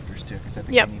about the doctors too, because I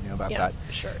think we need to know about that.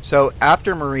 Sure. So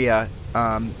after Maria,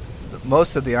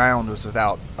 most of the island was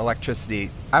without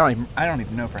electricity. I don't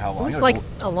even know for how long. It was like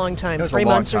a long time, 3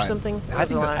 months or something.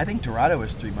 I think Dorado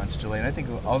was 3 months, Julie, and I think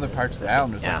other parts of the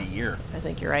island was like a year. I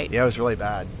think you're right. Yeah, it was really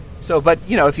bad. So, but,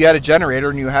 if you had a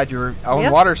generator and you had your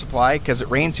own water supply, because it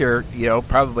rains here,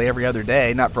 probably every other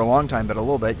day, not for a long time, but a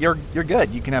little bit, you're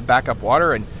good. You can have backup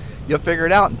water and you'll figure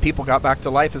it out, and people got back to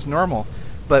life as normal.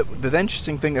 But the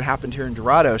interesting thing that happened here in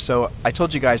Dorado, so I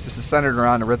told you guys this is centered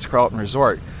around the Ritz-Carlton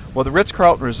Resort. Well, the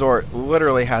Ritz-Carlton Resort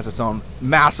literally has its own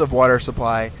massive water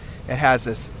supply. It has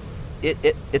this,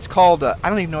 it's called, I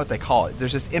don't even know what they call it.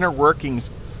 There's this inner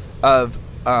workings of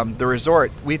the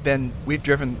resort. We've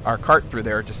driven our cart through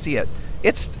there to see it.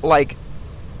 It's like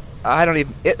I don't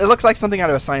even. It looks like something out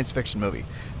of a science fiction movie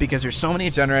because there's so many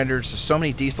generators, there's so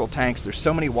many diesel tanks, there's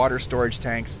so many water storage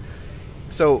tanks.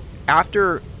 So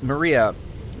after Maria,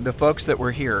 the folks that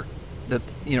were here, the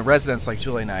residents like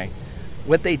Julie and I,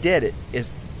 what they did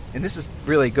is, and this is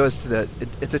really goes to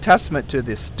it's a testament to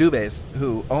the Stubes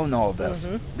who own all of this.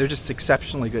 Mm-hmm. They're just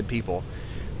exceptionally good people.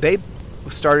 They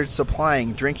started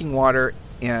supplying drinking water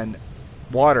and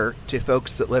water to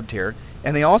folks that lived here,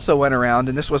 and they also went around,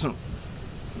 and this wasn't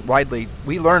widely,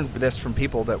 we learned this from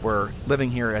people that were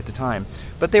living here at the time,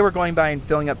 but they were going by and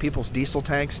filling up people's diesel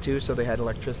tanks too, so they had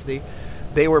electricity.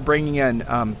 They were bringing in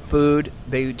food,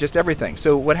 they just everything.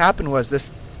 So what happened was this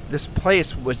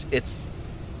place was it's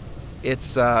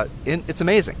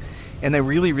amazing, and they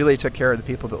really took care of the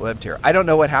people that lived here. I don't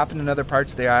know what happened in other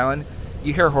parts of the island.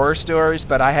 You hear horror stories,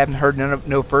 but I haven't heard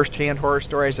no first-hand horror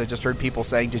stories. I just heard people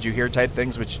saying, "Did you hear?" type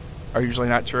things, which are usually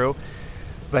not true.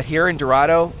 But here in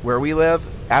Dorado, where we live,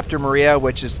 after Maria,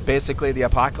 which is basically the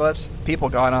apocalypse, people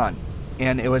got on,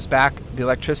 and it was back. The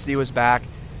electricity was back,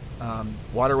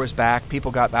 water was back.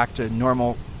 People got back to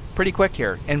normal pretty quick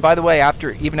here. And by the way,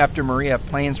 even after Maria,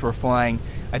 planes were flying.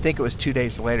 I think it was 2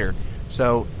 days later.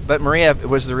 So, but Maria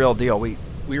was the real deal. We've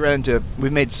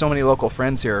made so many local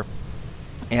friends here,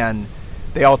 and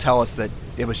they all tell us that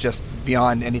it was just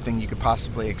beyond anything you could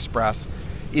possibly express.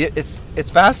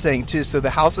 It's fascinating too. So the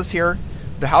houses here,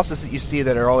 the houses that you see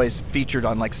that are always featured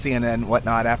on like CNN and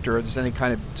whatnot after there's any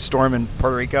kind of storm in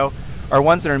Puerto Rico, are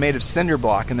ones that are made of cinder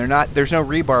block, and there's no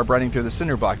rebar running through the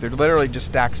cinder block. They're literally just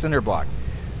stacked cinder block,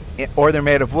 or they're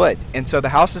made of wood. And so the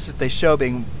houses that they show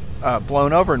being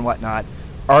blown over and whatnot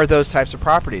are those types of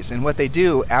properties. And what they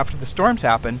do after the storms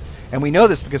happen, and we know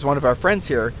this because one of our friends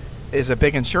here is a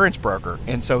big insurance broker,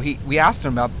 and so we asked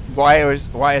him about why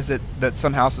is it that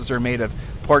some houses are made of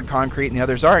poured concrete and the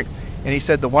others aren't, and he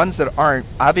said the ones that aren't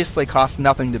obviously cost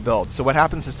nothing to build. So what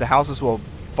happens is the houses will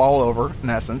fall over in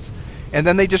essence, and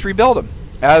then they just rebuild them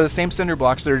out of the same cinder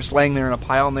blocks that are just laying there in a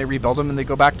pile, and they rebuild them and they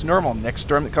go back to normal. Next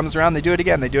storm that comes around, they do it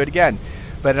again.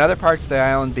 But in other parts of the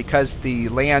island, because the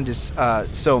land is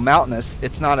so mountainous,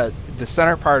 it's not the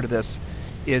center part of this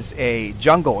is a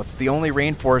jungle. It's the only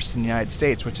rainforest in the United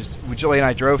States, Julie and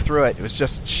I drove through it. It was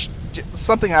just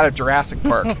something out of Jurassic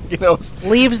Park.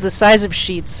 Leaves the size of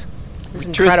sheets. It was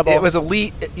incredible. It was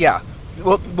yeah.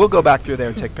 We'll go back through there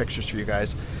and take pictures for you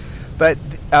guys, but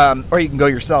or you can go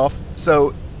yourself.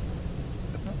 So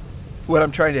what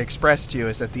I'm trying to express to you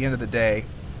is, at the end of the day,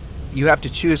 you have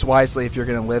to choose wisely if you're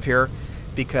going to live here,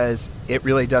 because it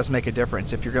really does make a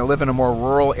difference. If you're going to live in a more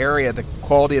rural area, the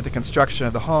quality of the construction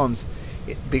of the homes,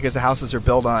 because the houses are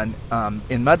built on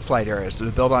in mudslide areas, so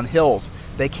they're built on hills,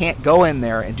 they can't go in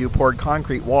there and do poured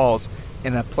concrete walls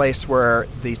in a place where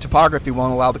the topography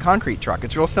won't allow the concrete truck.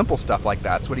 It's real simple stuff like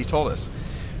that. That's what he told us.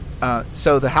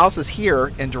 So the houses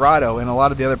here in Dorado and a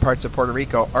lot of the other parts of Puerto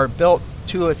Rico are built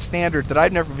to a standard that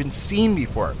I've never been seen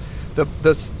before.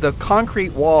 The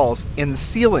concrete walls in the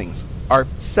ceilings are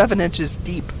 7 inches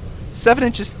deep, 7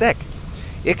 inches thick.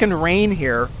 It can rain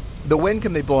here, the wind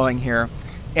can be blowing here,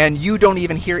 and you don't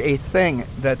even hear a thing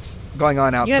that's going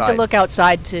on outside. You have to look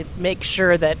outside to make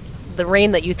sure that the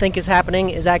rain that you think is happening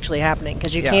is actually happening,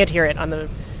 because you can't hear it on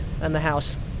the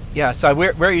house. Yeah, so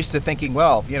we're used to thinking,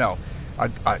 well,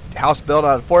 a house built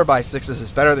out of 4x6s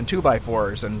is better than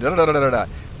 2x4s, and da-da-da-da-da.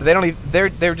 But they don't.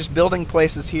 They're just building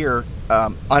places here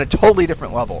on a totally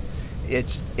different level.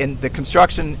 The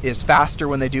construction is faster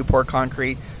when they do pour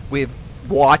concrete. We've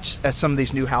watched at some of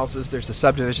these new houses. There's a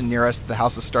subdivision near us. The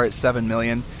houses start at $7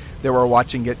 million. That we're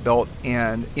watching get built,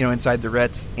 and inside the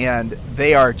Ritz, and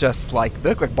they are just they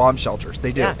look like bomb shelters.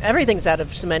 They do. Yeah, everything's out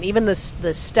of cement. Even the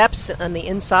steps on the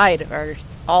inside are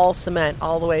all cement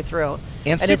all the way through,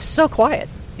 and it's so quiet.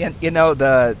 And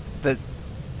the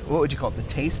what would you call it? The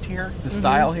taste here, the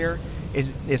style here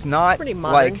is not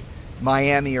like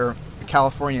Miami or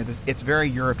California. It's very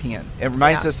European. It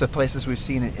reminds us of places we've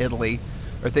seen in Italy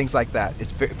or things like that. It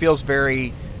feels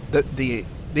very the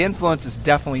influence is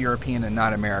definitely European and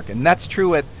not American. And that's true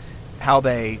with how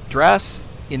they dress.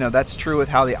 That's true with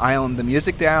how the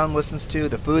music the island listens to,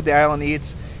 the food the island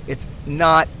eats. It's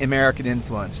not American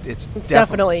influenced. It's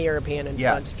definitely European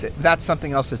influenced. Yeah, that's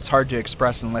something else that's hard to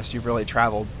express unless you've really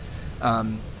traveled,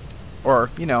 or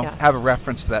have a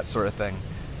reference for that sort of thing.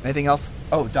 Anything else?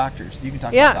 Oh, doctors. You can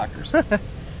talk about doctors.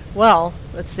 Well,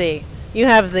 let's see. You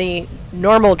have the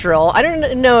normal drill. I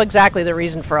don't know exactly the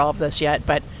reason for all of this yet,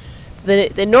 but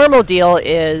the normal deal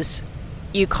is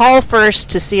you call first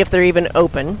to see if they're even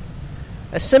open.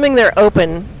 Assuming they're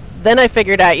open, then I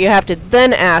figured out you have to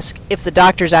then ask if the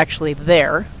doctor's actually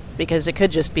there, because it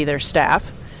could just be their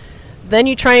staff. Then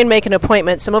you try and make an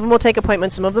appointment. Some of them will take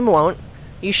appointments, some of them won't.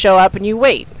 You show up and you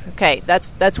wait. Okay,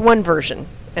 that's one version,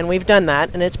 and we've done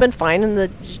that, and it's been fine.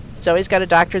 And Zoe's got a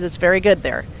doctor that's very good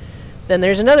there. Then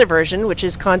there's another version, which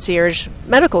is concierge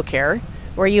medical care,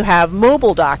 where you have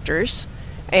mobile doctors,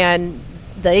 and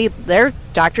they're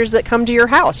doctors that come to your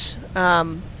house.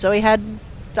 Zoe had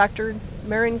Dr.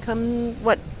 Marin come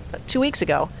 2 weeks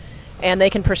ago, and they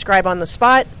can prescribe on the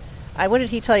spot. What did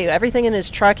he tell you? Everything in his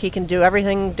truck, he can do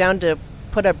everything down to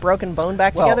put a broken bone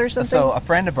back together or something? So a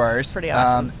friend of ours pretty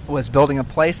awesome. Was building a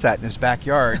play set in his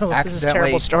backyard. This is a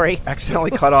terrible story.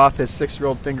 Accidentally cut off his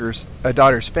 6-year-old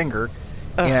daughter's finger.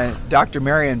 Ugh. And Dr.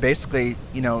 Marion basically,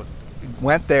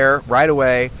 went there right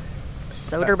away.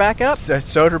 Sewed her back up?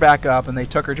 Sewed her back up, and they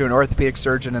took her to an orthopedic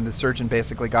surgeon, and the surgeon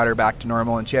basically got her back to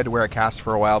normal, and she had to wear a cast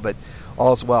for a while, but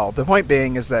all's well. The point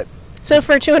being is that... So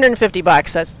for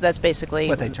 $250, that's basically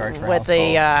what they charge for what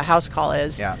the house call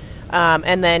is. Yeah.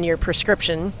 And then your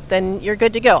prescription, then you're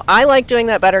good to go. I like doing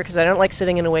that better because I don't like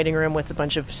sitting in a waiting room with a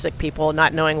bunch of sick people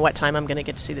not knowing what time I'm going to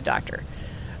get to see the doctor.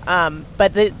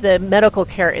 But the medical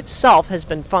care itself has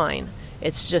been fine.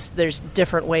 It's just there's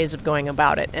different ways of going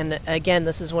about it. And again,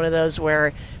 this is one of those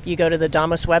where you go to the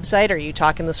Damas website or you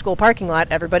talk in the school parking lot,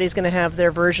 everybody's going to have their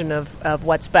version of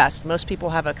what's best. Most people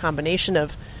have a combination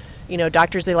of,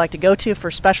 doctors they like to go to for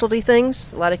specialty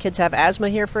things. A lot of kids have asthma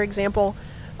here, for example.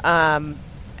 And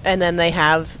then they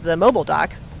have the mobile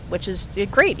doc, which is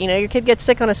great. Your kid gets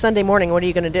sick on a Sunday morning. What are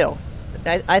you going to do?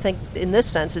 I think in this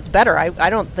sense it's better. I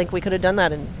don't think we could have done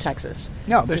that in Texas.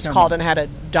 No, there's just called and had a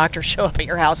doctor show up at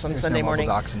your house on Sunday morning.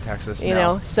 Mobile docs in Texas.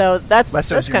 So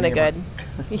that's kind of good.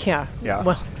 Yeah. Yeah.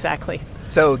 Well, exactly.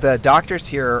 So the doctors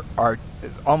here are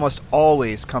almost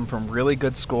always come from really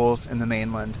good schools in the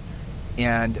mainland,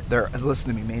 and they're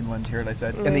listen to me, mainland here, I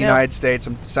said in the United States.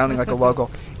 I'm sounding like a local,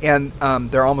 and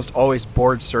they're almost always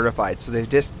board certified. So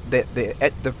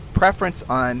the preference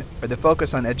on or the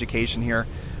focus on education here.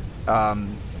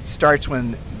 Starts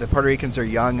when the Puerto Ricans are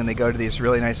young and they go to these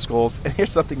really nice schools. And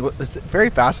here's something that's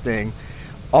very fascinating.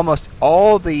 Almost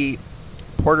all the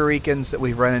Puerto Ricans that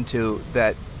we've run into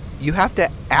that you have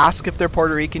to ask if they're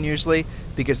Puerto Rican usually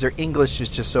because their English is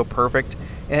just so perfect.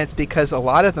 And it's because a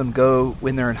lot of them go,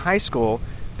 when they're in high school,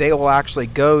 they will actually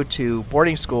go to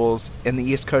boarding schools in the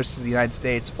East Coast of the United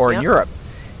States or in Europe.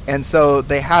 And so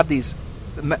they have these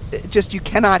you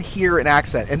cannot hear an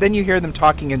accent, and then you hear them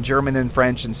talking in German and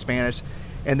French and Spanish,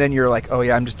 and then you're like, oh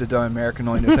yeah, I'm just a dumb American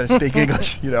who only knows how to speak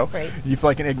English. Right. You feel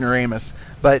like an ignoramus.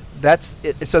 But that's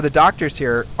it. So the doctors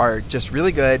here are just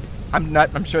really good.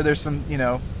 I'm sure there's some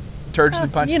turds in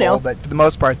the punch bowl, but for the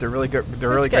most part they're really good. They're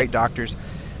really great doctors.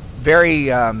 Very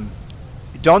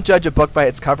don't judge a book by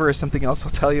its cover is something else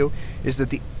I'll tell you, is that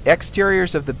the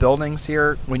exteriors of the buildings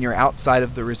here, when you're outside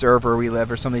of the reserve where we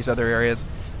live or some of these other areas,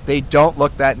 they don't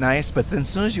look that nice, but then as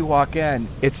soon as you walk in,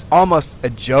 it's almost a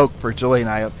joke for Julie and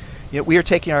I. We were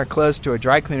taking our clothes to a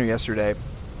dry cleaner yesterday,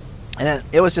 and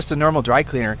it was just a normal dry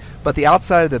cleaner, but the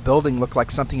outside of the building looked like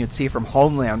something you'd see from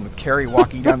Homeland with Carrie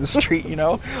walking down the street, looking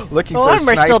for a sniper. A lot of them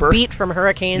are still beat from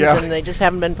hurricanes, and they just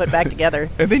haven't been put back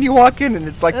together. And then you walk in, and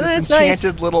it's like this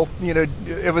enchanted little,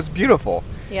 it was beautiful.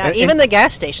 Yeah, and even the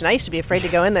gas station. I used to be afraid to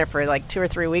go in there for like 2 or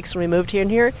 3 weeks when we moved here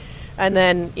and here. And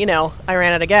then, I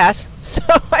ran out of gas, so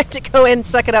I had to go in,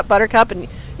 suck it up, Buttercup, and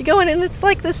you go in, and it's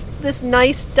like this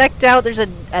nice, decked out, there's a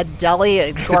deli,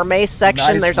 a gourmet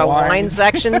section, nice there's wine. a wine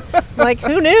section. Like,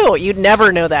 who knew? You'd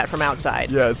never know that from outside.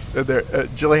 Yes.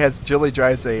 Julie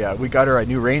drives we got her a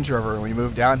new Range Rover when we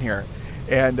moved down here.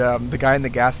 And the guy in the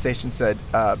gas station said,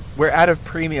 we're out of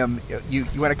premium. You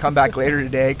want to come back later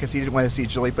today? Because he didn't want to see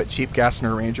Julie put cheap gas in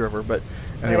her Range Rover, but...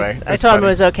 Anyway, I told him it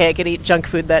was okay. I could eat junk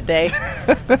food that day.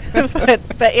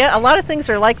 but yeah, a lot of things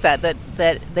are like that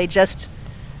they just,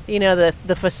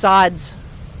 the facades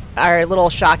are a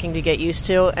little shocking to get used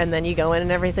to, and then you go in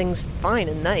and everything's fine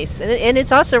and nice. And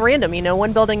it's also random.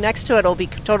 One building next to it will be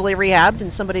totally rehabbed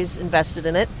and somebody's invested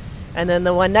in it, and then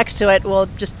the one next to it will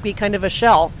just be kind of a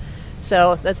shell.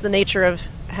 So that's the nature of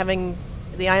having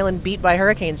the island beat by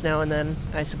hurricanes now and then,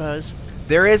 I suppose.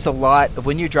 There is a lot of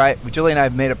when you drive. Julie and I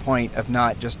have made a point of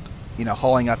not just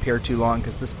hauling up here too long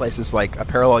because this place is like a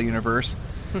parallel universe.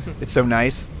 It's so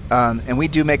nice, and we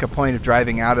do make a point of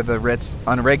driving out of the Ritz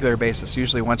on a regular basis,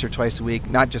 usually once or twice a week,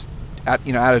 not just out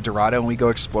of Dorado, and we go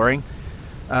exploring.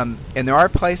 And there are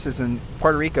places in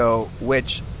Puerto Rico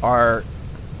which are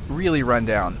really run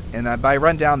down, and by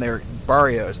run down, they're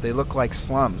barrios. They look like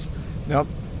slums. A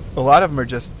lot of them are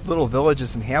just little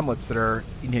villages and hamlets that are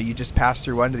you just pass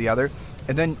through one to the other.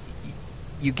 And then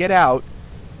you get out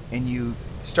and you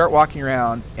start walking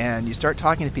around and you start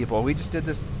talking to people. We just did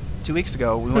this 2 weeks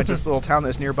ago. We went to this little town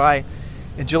that's nearby,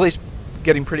 and Julie's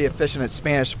getting pretty efficient at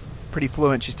Spanish. pretty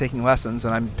fluent. She's taking lessons,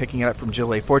 and I'm picking it up from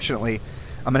Julie. Fortunately,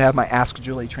 I'm going to have my Ask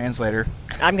Julie translator.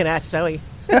 I'm going to ask Zoe.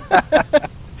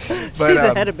 But, she's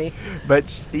ahead of me.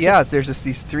 But yeah, there's just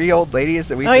these three old ladies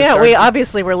that we. Oh yeah, we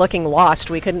obviously were looking lost.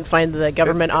 We couldn't find the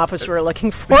government office we were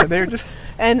looking for. They were just,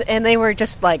 and they were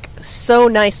just like so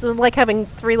nice, like having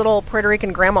three little Puerto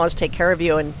Rican grandmas take care of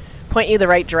you and point you the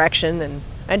right direction. And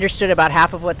I understood about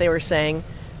half of what they were saying.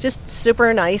 Just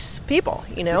super nice people,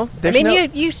 you know. There's I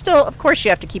mean, you still, of course, you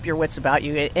have to keep your wits about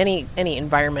you. Any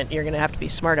environment, you're going to have to be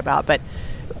smart about, but.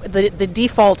 The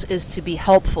default is to be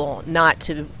helpful, not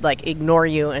to like ignore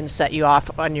you and set you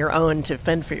off on your own to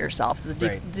fend for yourself.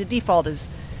 The default is,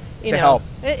 you know, help.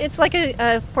 It's like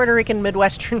a Puerto Rican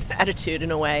Midwestern attitude in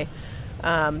a way.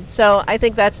 So I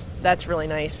think that's really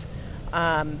nice.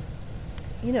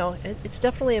 You know, it's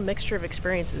definitely a mixture of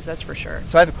experiences, that's for sure.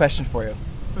 So I have a question for you.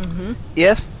 Mm-hmm.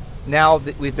 If now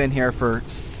that we've been here for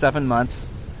 7 months,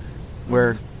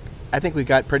 where I think we've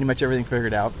got pretty much everything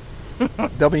figured out.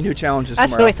 There'll be new challenges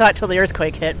That's tomorrow. what we thought till the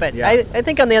earthquake hit, but Yeah. I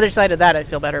think on the other side of that, I'd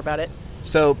feel better about it.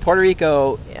 So Puerto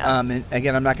Rico, Yeah. and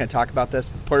again, I'm not going to talk about this,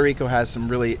 but Puerto Rico has some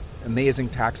really amazing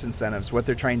tax incentives. What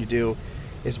they're trying to do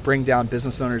is bring down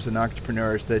business owners and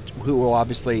entrepreneurs who will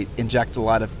obviously inject a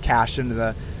lot of cash into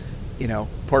the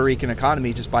Puerto Rican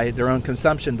economy just by their own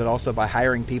consumption, but also by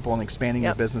hiring people and expanding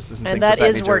Yep. their businesses and And things of that that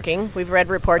is nature. working. We've read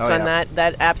reports Oh, on yeah. that.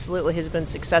 That absolutely has been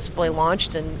successfully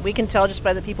launched, and we can tell just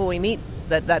by the people we meet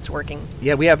that that's working.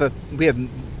 Yeah, we've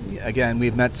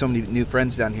met so many new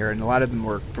friends down here, and a lot of them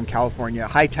were from California,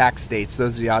 high tax states.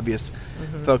 Those are the obvious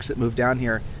folks that moved down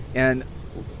here, and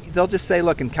they'll just say,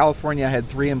 "Look, in California, I had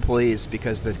 3 employees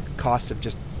because the cost of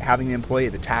just having the employee,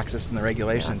 the taxes and the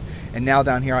regulation, and now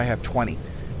down here I have 20."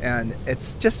 And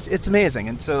it's amazing.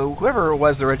 And so whoever it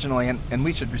was originally, and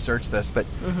we should research this, but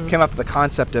came up with the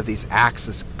concept of these acts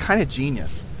is kind of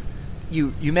genius.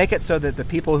 You make it so that the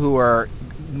people who are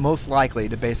most likely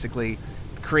to basically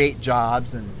create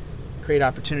jobs and create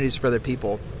opportunities for other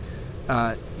people,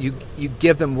 you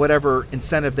give them whatever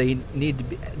incentive they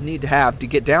need to have to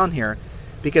get down here,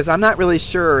 because I'm not really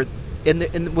sure.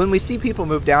 When we see people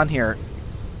move down here,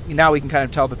 now we can kind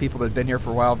of tell the people that have been here for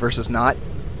a while versus not.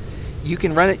 You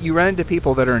run into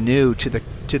people that are new to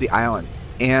the island,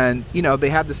 and they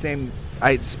have the same,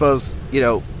 I suppose,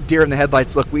 deer in the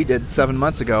headlights look we did 7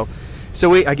 months ago. So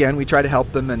we try to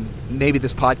help them, and maybe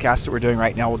this podcast that we're doing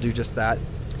right now will do just that.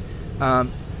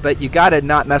 But you got to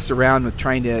not mess around with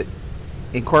trying to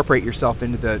incorporate yourself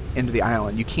into the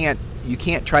island. You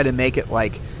can't try to make it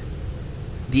like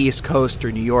the East Coast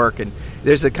or New York. And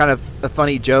there's a kind of a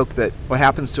funny joke that what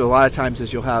happens to a lot of times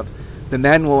is you'll have the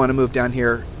men will want to move down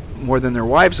here more than their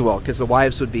wives will, because the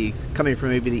wives would be coming from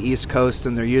maybe the East Coast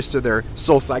and they're used to their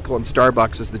SoulCycle and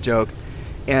Starbucks is the joke.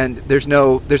 And there's a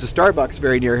Starbucks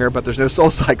very near here, but there's no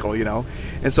SoulCycle,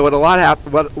 And so what a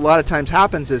lot of times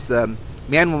happens is the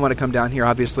man will want to come down here,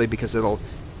 obviously, because it'll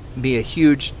be a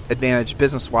huge advantage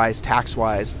business-wise,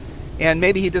 tax-wise, and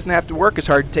maybe he doesn't have to work as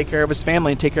hard to take care of his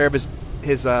family and take care of his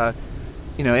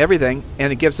everything,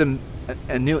 and it gives him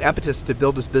a new impetus to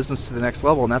build his business to the next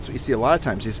level. And that's what you see a lot of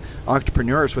times. These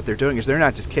entrepreneurs, what they're doing is they're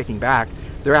not just kicking back;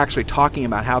 they're actually talking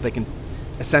about how they can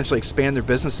essentially expand their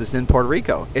businesses in Puerto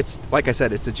Rico. It's like I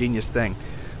said, it's a genius thing.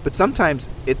 But sometimes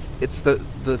it's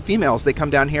the females, they come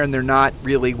down here and they're not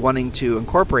really wanting to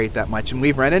incorporate that much, and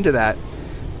we've run into that.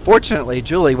 Fortunately,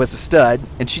 Julie was a stud,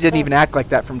 and she didn't even act like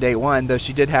that from day one, though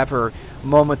she did have her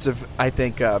moments of, I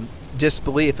think,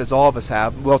 disbelief, as all of us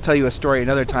have. We'll tell you a story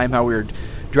another time how we were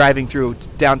driving through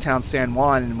downtown San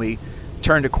Juan, and we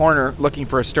turned a corner looking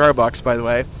for a Starbucks, by the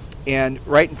way, and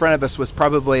right in front of us was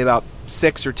probably about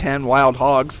 6 or 10 wild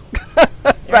hogs.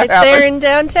 Right there in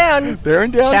downtown. They're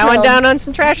in downtown. Chowing down on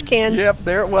some trash cans. Yep,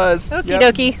 there it was. Okie Yep.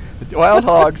 dokie. Wild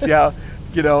hogs, yeah.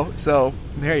 So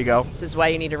there you go. This is why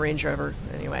you need a Range Rover,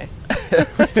 anyway.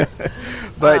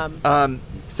 But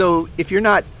so if you're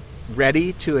not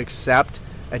ready to accept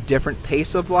a different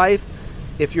pace of life,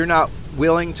 if you're not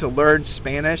willing to learn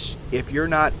Spanish, if you're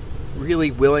not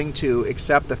really willing to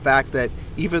accept the fact that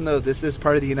even though this is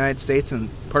part of the United States and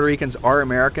Puerto Ricans are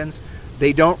Americans,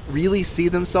 they don't really see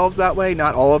themselves that way.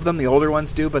 Not all of them. The older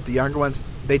ones do, but the younger ones,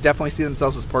 they definitely see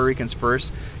themselves as Puerto Ricans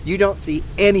first. You don't see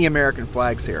any American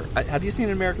flags here. Have you seen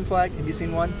an American flag? Have you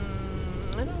seen one?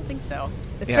 I don't think so.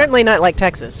 It's Yeah. certainly not like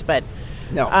Texas, but...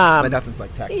 No, but nothing's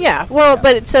like Texas. Yeah, well,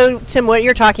 but so, Tim, what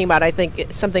you're talking about, I think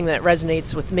it's something that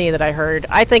resonates with me that I heard.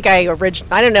 I think I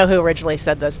don't know who originally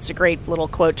said this. It's a great little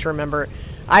quote to remember.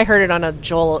 I heard it on a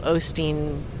Joel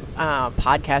Osteen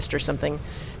podcast or something.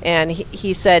 And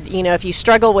he said, if you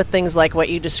struggle with things like what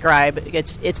you describe,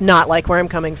 it's not like where I'm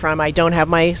coming from. I don't have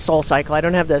my SoulCycle. I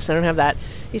don't have this. I don't have that.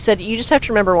 He said, you just have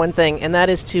to remember one thing, and that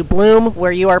is to bloom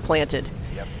where you are planted.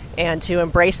 Yep. And to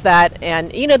embrace that.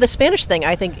 And, the Spanish thing,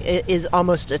 I think, is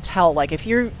almost a tell. Like, if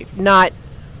you're not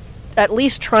at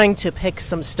least trying to pick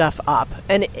some stuff up,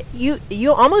 and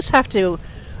you almost have to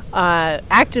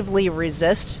actively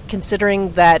resist,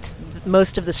 considering that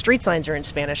most of the street signs are in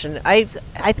Spanish. And I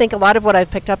think a lot of what I've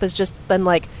picked up has just been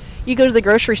like, you go to the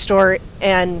grocery store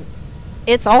and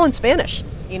it's all in Spanish.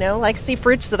 Like, see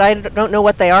fruits that I don't know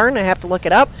what they are and I have to look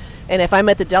it up. And if I'm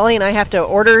at the deli and I have to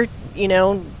order,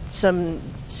 some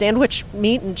sandwich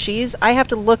meat and cheese, I have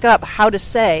to look up how to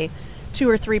say 2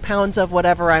 or 3 pounds of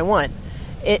whatever I want.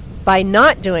 By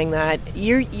not doing that,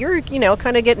 you're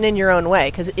kind of getting in your own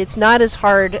way, because it's not as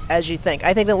hard as you think.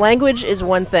 I think the language is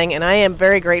one thing, and I am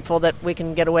very grateful that we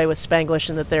can get away with Spanglish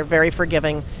and that they're very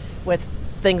forgiving with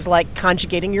things like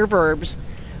conjugating your verbs.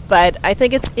 But I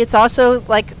think it's also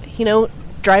like,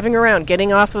 driving around,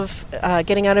 getting out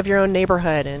of your own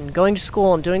neighborhood and going to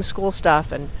school and doing school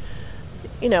stuff and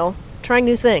trying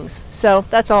new things. So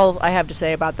that's all I have to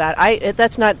say about that.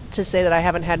 That's not to say that I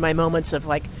haven't had my moments of,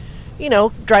 like,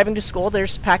 driving to school,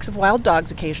 there's packs of wild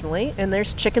dogs occasionally, and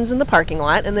there's chickens in the parking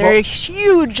lot, and there are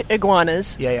huge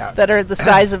iguanas that are the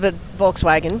size of a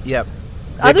Volkswagen. Yep.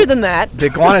 Other than that, the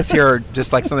iguanas here are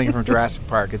just like something from Jurassic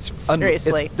Park.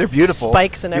 Seriously, they're beautiful.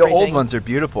 Spikes and everything. The old ones are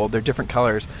beautiful. They're different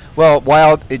colors.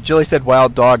 Well, Julie said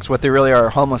wild dogs. What they really are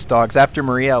homeless dogs. After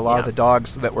Maria, a lot of the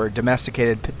dogs that were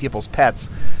domesticated people's pets,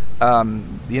 they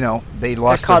lost their homes. They're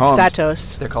called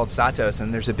Satos. They're called Satos,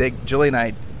 and there's a big. Julie and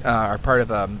I are part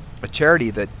of a charity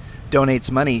that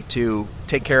donates money to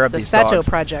take care of these dogs. The Sato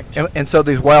Project. And so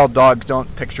these wild dogs,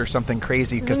 don't picture something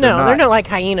crazy, because they're not like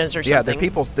hyenas or something.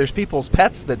 Yeah, there's people's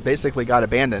pets that basically got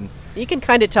abandoned. You can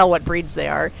kind of tell what breeds they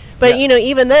are. But,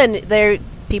 even then,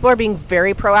 people are being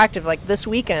very proactive. Like, this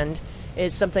weekend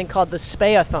is something called the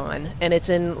Spay-a-thon, and it's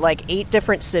in, like, 8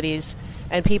 different cities.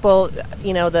 And people,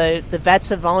 the vets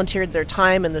have volunteered their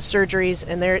time and the surgeries,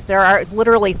 and there are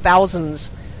literally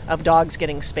thousands of dogs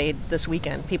getting spayed this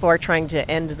weekend. People are trying to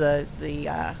end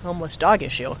the homeless dog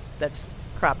issue that's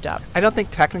cropped up. I don't think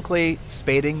technically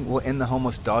spading will end the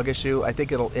homeless dog issue. I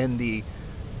think it'll end the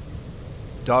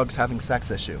dogs having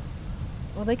sex issue.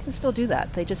 Well, they can still do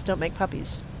that. They just don't make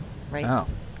puppies, right? Oh,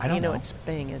 I don't know. You know what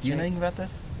spaying is, Do you know right? anything about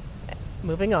this?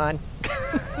 Moving on.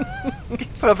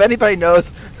 So if anybody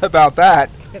knows about that,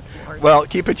 Good Lord. well,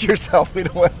 keep it to yourself. We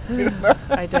don't know.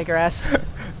 I digress.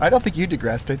 I don't think you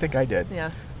digressed. I think I did.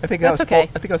 Yeah. I think That's that was okay.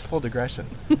 I think that was full digression.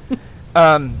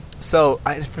 So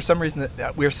for some reason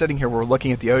we were sitting here, we're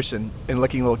looking at the ocean and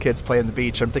looking at little kids play on the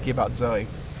beach. I'm thinking about Zoe.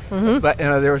 Mm-hmm. But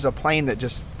there was a plane that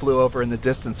just flew over in the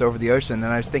distance over the ocean,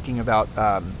 and I was thinking about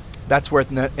that's where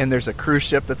and there's a cruise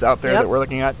ship that's out there that we're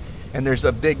looking at, and there's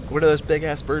a big, what are those big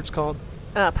ass birds called?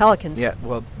 Pelicans. Yeah,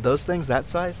 well, those things that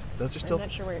size, those are still. I'm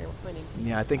not sure where you're pointing.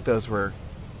 Yeah, I think those were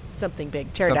Something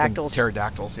big. Pterodactyls.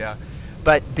 Pterodactyls, yeah.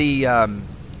 But the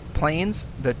planes,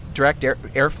 the direct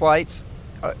air flights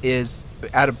is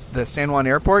out of the San Juan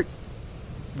Airport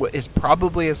is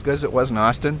probably as good as it was in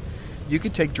Austin. You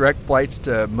could take direct flights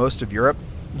to most of Europe.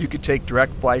 You could take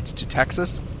direct flights to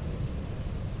Texas.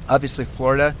 Obviously,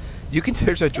 Florida.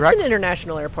 There's a direct. It's an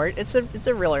international airport. It's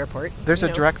a real airport. There's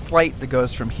a direct flight that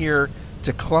goes from here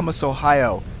to Columbus,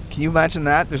 Ohio. Can you imagine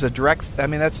that? There's a direct. I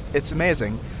mean, it's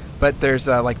amazing. But there's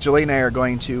like Julie and I are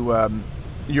going to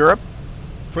Europe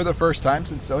for the first time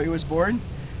since Zoe was born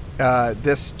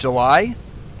this July,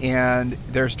 and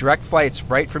there's direct flights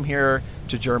right from here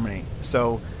to Germany.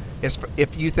 So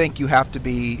if you think you have to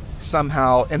be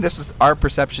somehow, and this is our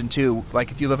perception too,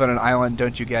 like if you live on an island,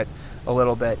 don't you get a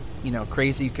little bit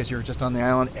crazy because you're just on the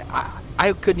island?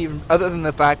 I couldn't even, other than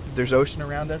the fact that there's ocean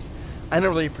around us, I don't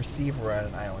really perceive we're at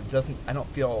an island. I don't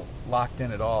feel locked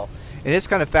in at all. And it's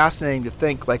kind of fascinating to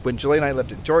think, like when Julie and I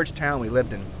lived in Georgetown, we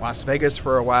lived in Las Vegas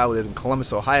for a while, we lived in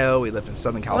Columbus, Ohio, we lived in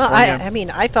Southern California.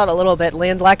 Well, I felt a little bit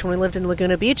landlocked when we lived in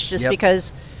Laguna Beach, just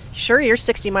because, sure, you're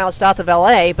 60 miles south of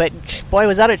L.A., but boy,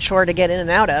 was that a chore to get in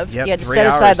and out of. Yep, you had to 3 set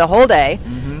aside hours. the whole day.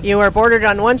 Mm-hmm. You were bordered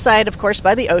on one side, of course,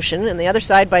 by the ocean, and the other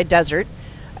side by desert.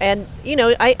 And,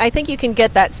 I think you can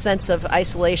get that sense of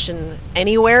isolation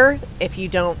anywhere if you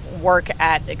don't work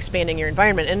at expanding your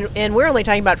environment. And we're only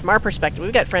talking about from our perspective.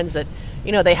 We've got friends that,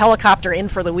 they helicopter in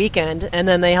for the weekend, and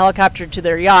then they helicopter to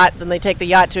their yacht, then they take the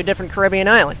yacht to a different Caribbean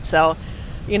island. So,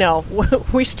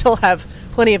 we still have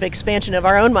plenty of expansion of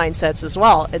our own mindsets as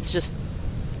well. It's just,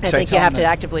 I think you have to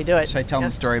actively do it. Should I tell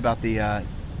them the story about the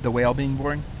whale being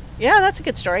born? Yeah, that's a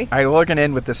good story. All right, we're going to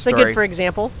end with this story. It's a good for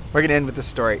example. We're going to end with this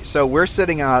story. So we're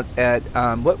sitting out at,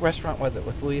 what restaurant was it?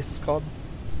 What's Luis's called?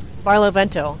 Barlow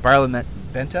Vento. Barlow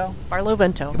Vento? Barlow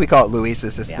Vento. We call it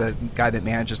Luis's. It's Yeah. the guy that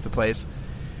manages the place.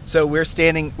 So we're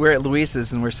at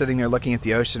Luis's, and we're sitting there looking at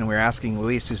the ocean, and we're asking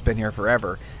Luis, who's been here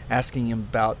forever, asking him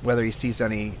about whether he sees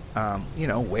any,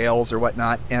 whales or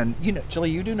whatnot. And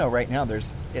Julie, you do know right now.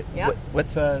 There's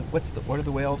what are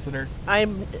the whales that are? I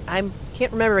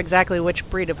can't remember exactly which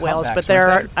breed of whales, Humpbacks, but there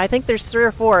aren't are. I think there's 3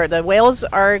 or 4. The whales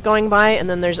are going by, and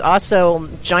then there's also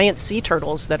giant sea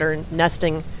turtles that are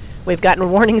nesting. We've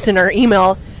gotten warnings in our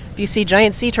email. If you see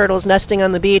giant sea turtles nesting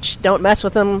on the beach, don't mess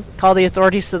with them. Call the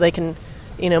authorities so they can,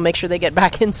 make sure they get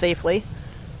back in safely.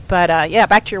 But,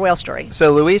 back to your whale story.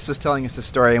 So Luis was telling us a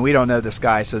story, and we don't know this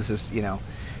guy, so this is,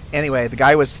 Anyway, the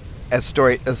guy was, as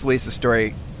Luis's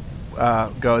story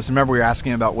goes, remember we were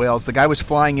asking him about whales, the guy was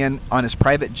flying in on his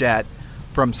private jet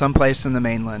from someplace in the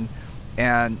mainland,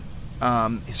 and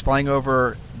he's flying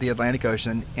over the Atlantic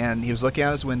Ocean, and he was looking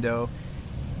out his window,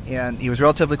 and he was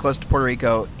relatively close to Puerto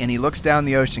Rico, and he looks down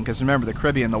the ocean, because remember, the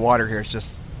Caribbean, the water here is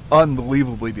just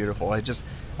unbelievably beautiful.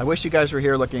 I wish you guys were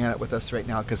here looking at it with us right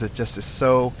now, because it just is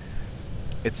so.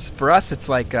 For us, it's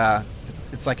like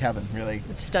heaven, really.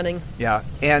 It's stunning. Yeah,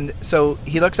 and so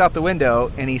he looks out the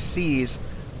window and he sees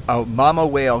a mama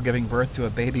whale giving birth to a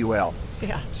baby whale.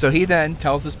 Yeah. So he then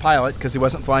tells his pilot, because he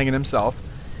wasn't flying it himself,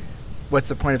 what's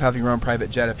the point of having your own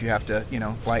private jet if you have to,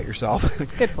 fly it yourself?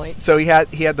 Good point. So he had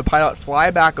the pilot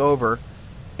fly back over,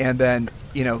 and then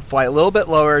fly a little bit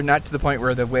lower, not to the point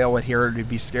where the whale would hear it or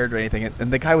be scared or anything.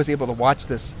 And the guy was able to watch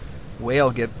this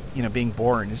whale being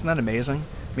born. Isn't that amazing?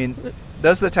 I mean,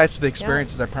 those are the types of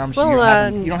experiences I promise you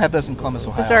don't have those in Columbus,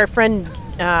 Ohio. Because our friend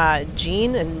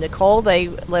Jean and Nicole, they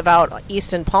live out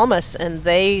east in Palmas, and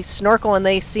they snorkel and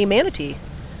they see manatee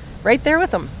right there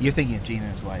with them. You're thinking of Jean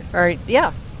and his wife.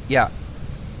 Yeah. Yeah.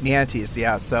 Manatees,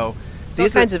 yeah. So all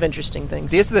kinds of interesting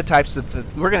things. These are the types of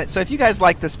so if you guys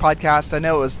like this podcast, I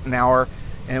know it was an hour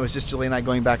and it was just Julie and I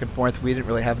going back and forth. We didn't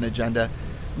really have an agenda.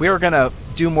 We were going to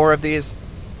do more of these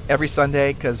every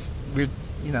Sunday, because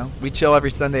we chill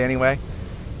every Sunday anyway,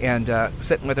 and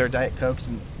sitting with our Diet Cokes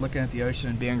and looking at the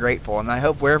ocean and being grateful. And I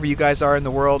hope wherever you guys are in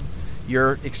the world,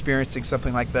 you're experiencing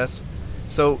something like this.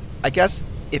 So I guess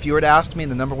if you were to ask me,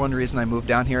 the number one reason I moved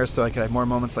down here is so I could have more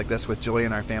moments like this with Julie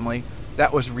and our family.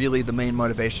 That was really the main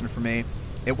motivation for me.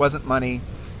 It wasn't money.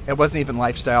 It wasn't even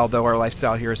lifestyle, though our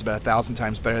lifestyle here is about 1,000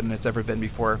 times better than it's ever been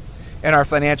before. And our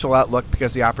financial outlook,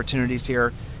 because the opportunities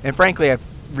here. And frankly, I've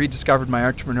rediscovered my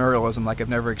entrepreneurialism like I've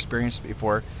never experienced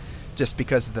before, just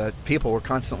because the people we're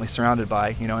constantly surrounded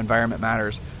by, environment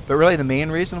matters. But really the main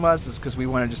reason is because we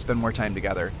wanted to spend more time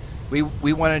together.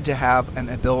 We wanted to have an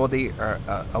ability or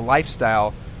a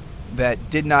lifestyle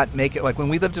that did not make it, like when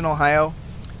we lived in Ohio,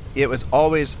 it was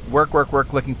always work,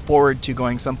 looking forward to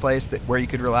going someplace where you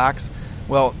could relax.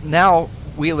 Well, now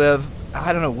we live,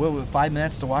 5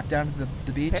 minutes to walk down to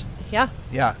the beach? Yeah.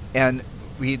 Yeah, and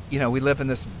we live in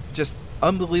this just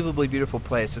unbelievably beautiful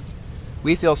place.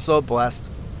 We feel so blessed.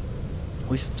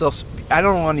 I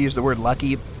don't want to use the word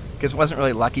lucky, because it wasn't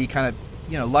really lucky. Kind of,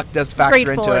 luck does factor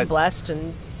into it. Grateful and blessed,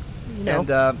 and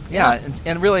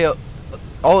and really,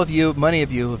 all of you, many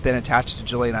of you, have been attached to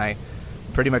Julie and I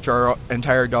pretty much our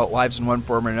entire adult lives in one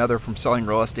form or another, from selling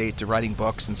real estate to writing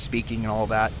books and speaking and all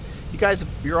that. You guys,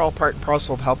 you're all part and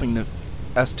parcel of helping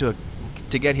us to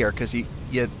get here, because you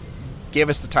gave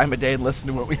us the time of day and listened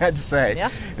to what we had to say. Yeah.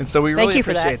 And so we really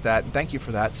appreciate that. And thank you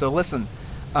for that. So listen,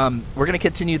 we're going to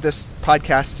continue this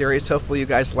podcast series. Hopefully you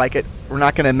guys like it. We're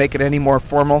not going to make it any more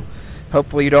formal.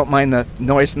 Hopefully you don't mind the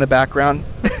noise in the background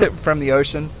from the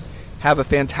ocean. Have a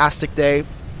fantastic day.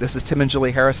 This is Tim and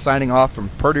Julie Harris signing off from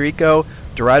Puerto Rico,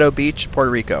 Dorado Beach, Puerto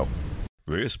Rico.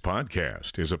 This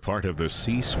podcast is a part of the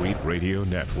C-Suite Radio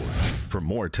Network. For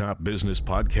more top business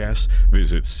podcasts,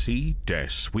 visit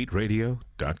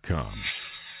c-suiteradio.com.